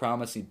very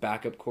promising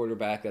backup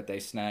quarterback that they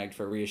snagged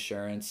for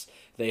reassurance.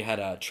 They had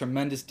a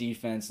tremendous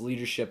defense,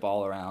 leadership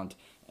all around,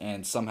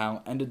 and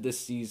somehow ended this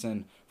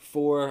season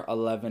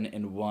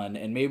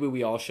 4-11-1. And maybe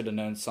we all should have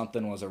known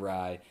something was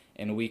awry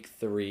in week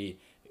 3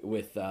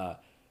 with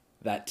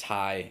that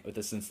tie with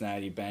the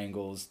Cincinnati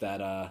Bengals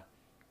that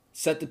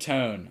set the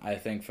tone, I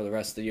think, for the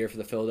rest of the year for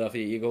the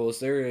Philadelphia Eagles.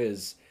 There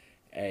is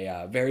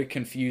a very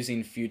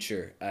confusing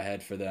future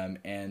ahead for them,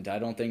 and I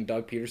don't think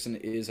Doug Peterson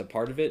is a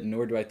part of it,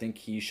 nor do I think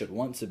he should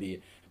want to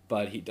be,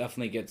 but he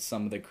definitely gets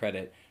some of the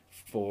credit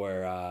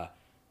for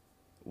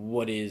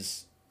what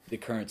is the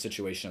current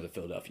situation of the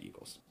Philadelphia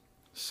Eagles.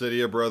 City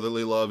of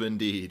brotherly love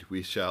indeed.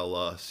 We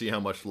shall see how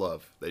much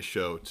love they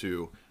show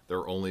to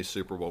their only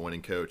Super Bowl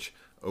winning coach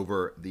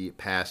over the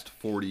past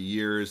 40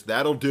 years.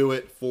 That'll do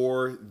it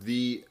for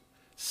the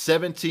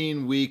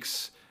 17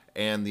 weeks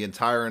and the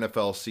entire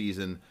NFL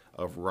season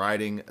of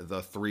riding the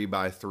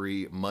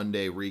 3x3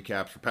 Monday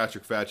recaps. For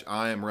Patrick Fetch,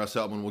 I am Russ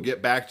Heltman. We'll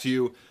get back to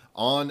you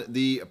on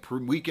the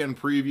weekend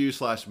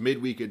preview /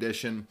 midweek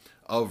edition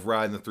of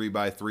Riding the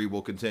 3x3.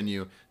 We'll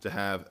continue to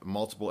have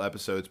multiple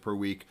episodes per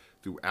week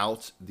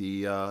throughout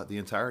the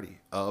entirety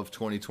of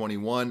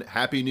 2021.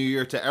 Happy New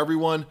Year to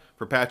everyone.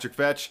 For Patrick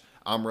Fetch,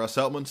 I'm Russ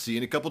Heltman. See you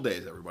in a couple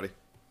days, everybody.